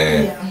what I'm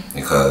saying?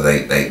 Because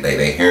they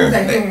hearing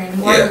it. They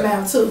hearing word of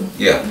mouth too.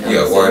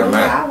 Word of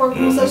mouth. I work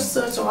with such and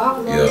such, so I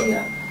was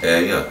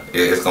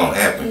it's gonna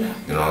happen.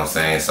 You know what I'm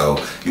saying? So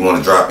you want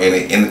to drop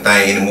anything,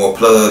 any more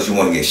plugs? You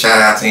want to get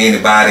shout out to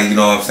anybody? You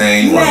know what I'm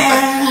saying? You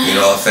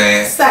know what I'm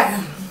saying?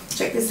 Sam,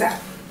 check this out.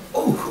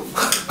 Ooh.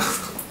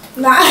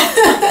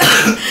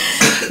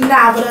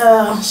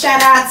 But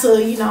shout out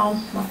to, you know,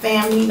 my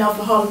family, you know,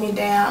 for holding me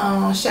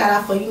down. Shout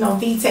out for, you know,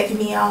 V taking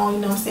me on, you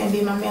know what I'm saying,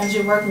 being my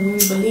manager, working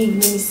with me, believing in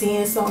me,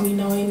 seeing something, you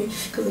know, in me.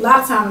 Because a lot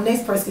of times the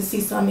next person can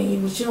see something in you,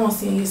 but you don't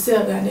see in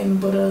yourself, goddamn.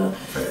 But,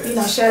 you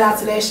know, shout out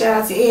to that.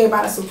 Shout out to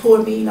everybody that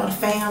support me, you know, the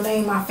fam. They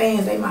ain't my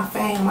fans, they my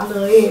fam. I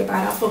love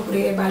everybody. I fuck with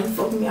everybody. You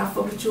fuck with me, I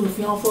fuck with you. If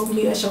you don't fuck with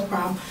me, that's your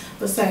problem.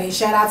 But say,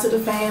 shout out to the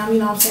fam, you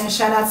know what I'm saying?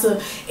 Shout out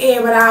to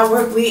everybody I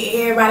work with,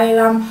 everybody that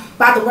I'm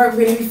about to work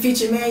with in the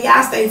future, man.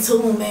 Y'all stay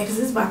tuned, man, because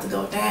it's about to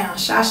go down.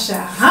 ShyShy.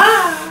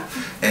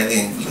 And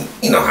then,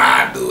 you know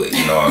how I do it,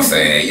 you know what I'm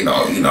saying? You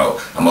know,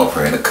 I'm up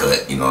here in the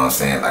cut, you know what I'm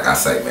saying? Like I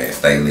say, man,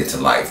 stay lit to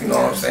life, you know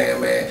what I'm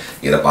saying, man?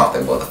 Get up off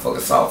that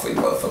motherfucking salt for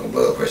your motherfucking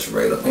blood pressure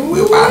rate up and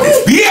we'll buy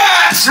this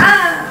bitch!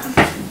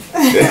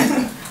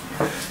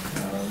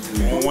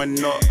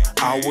 Growing up,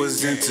 I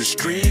was into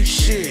street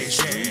shit.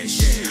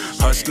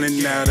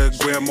 Hustling out of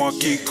Grand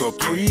Marquis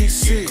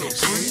Caprices.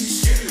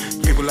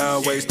 People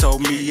always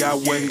told me I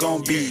wasn't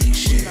gonna be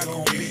shit,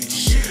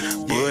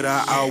 but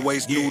I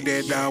always knew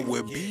that I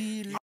would be.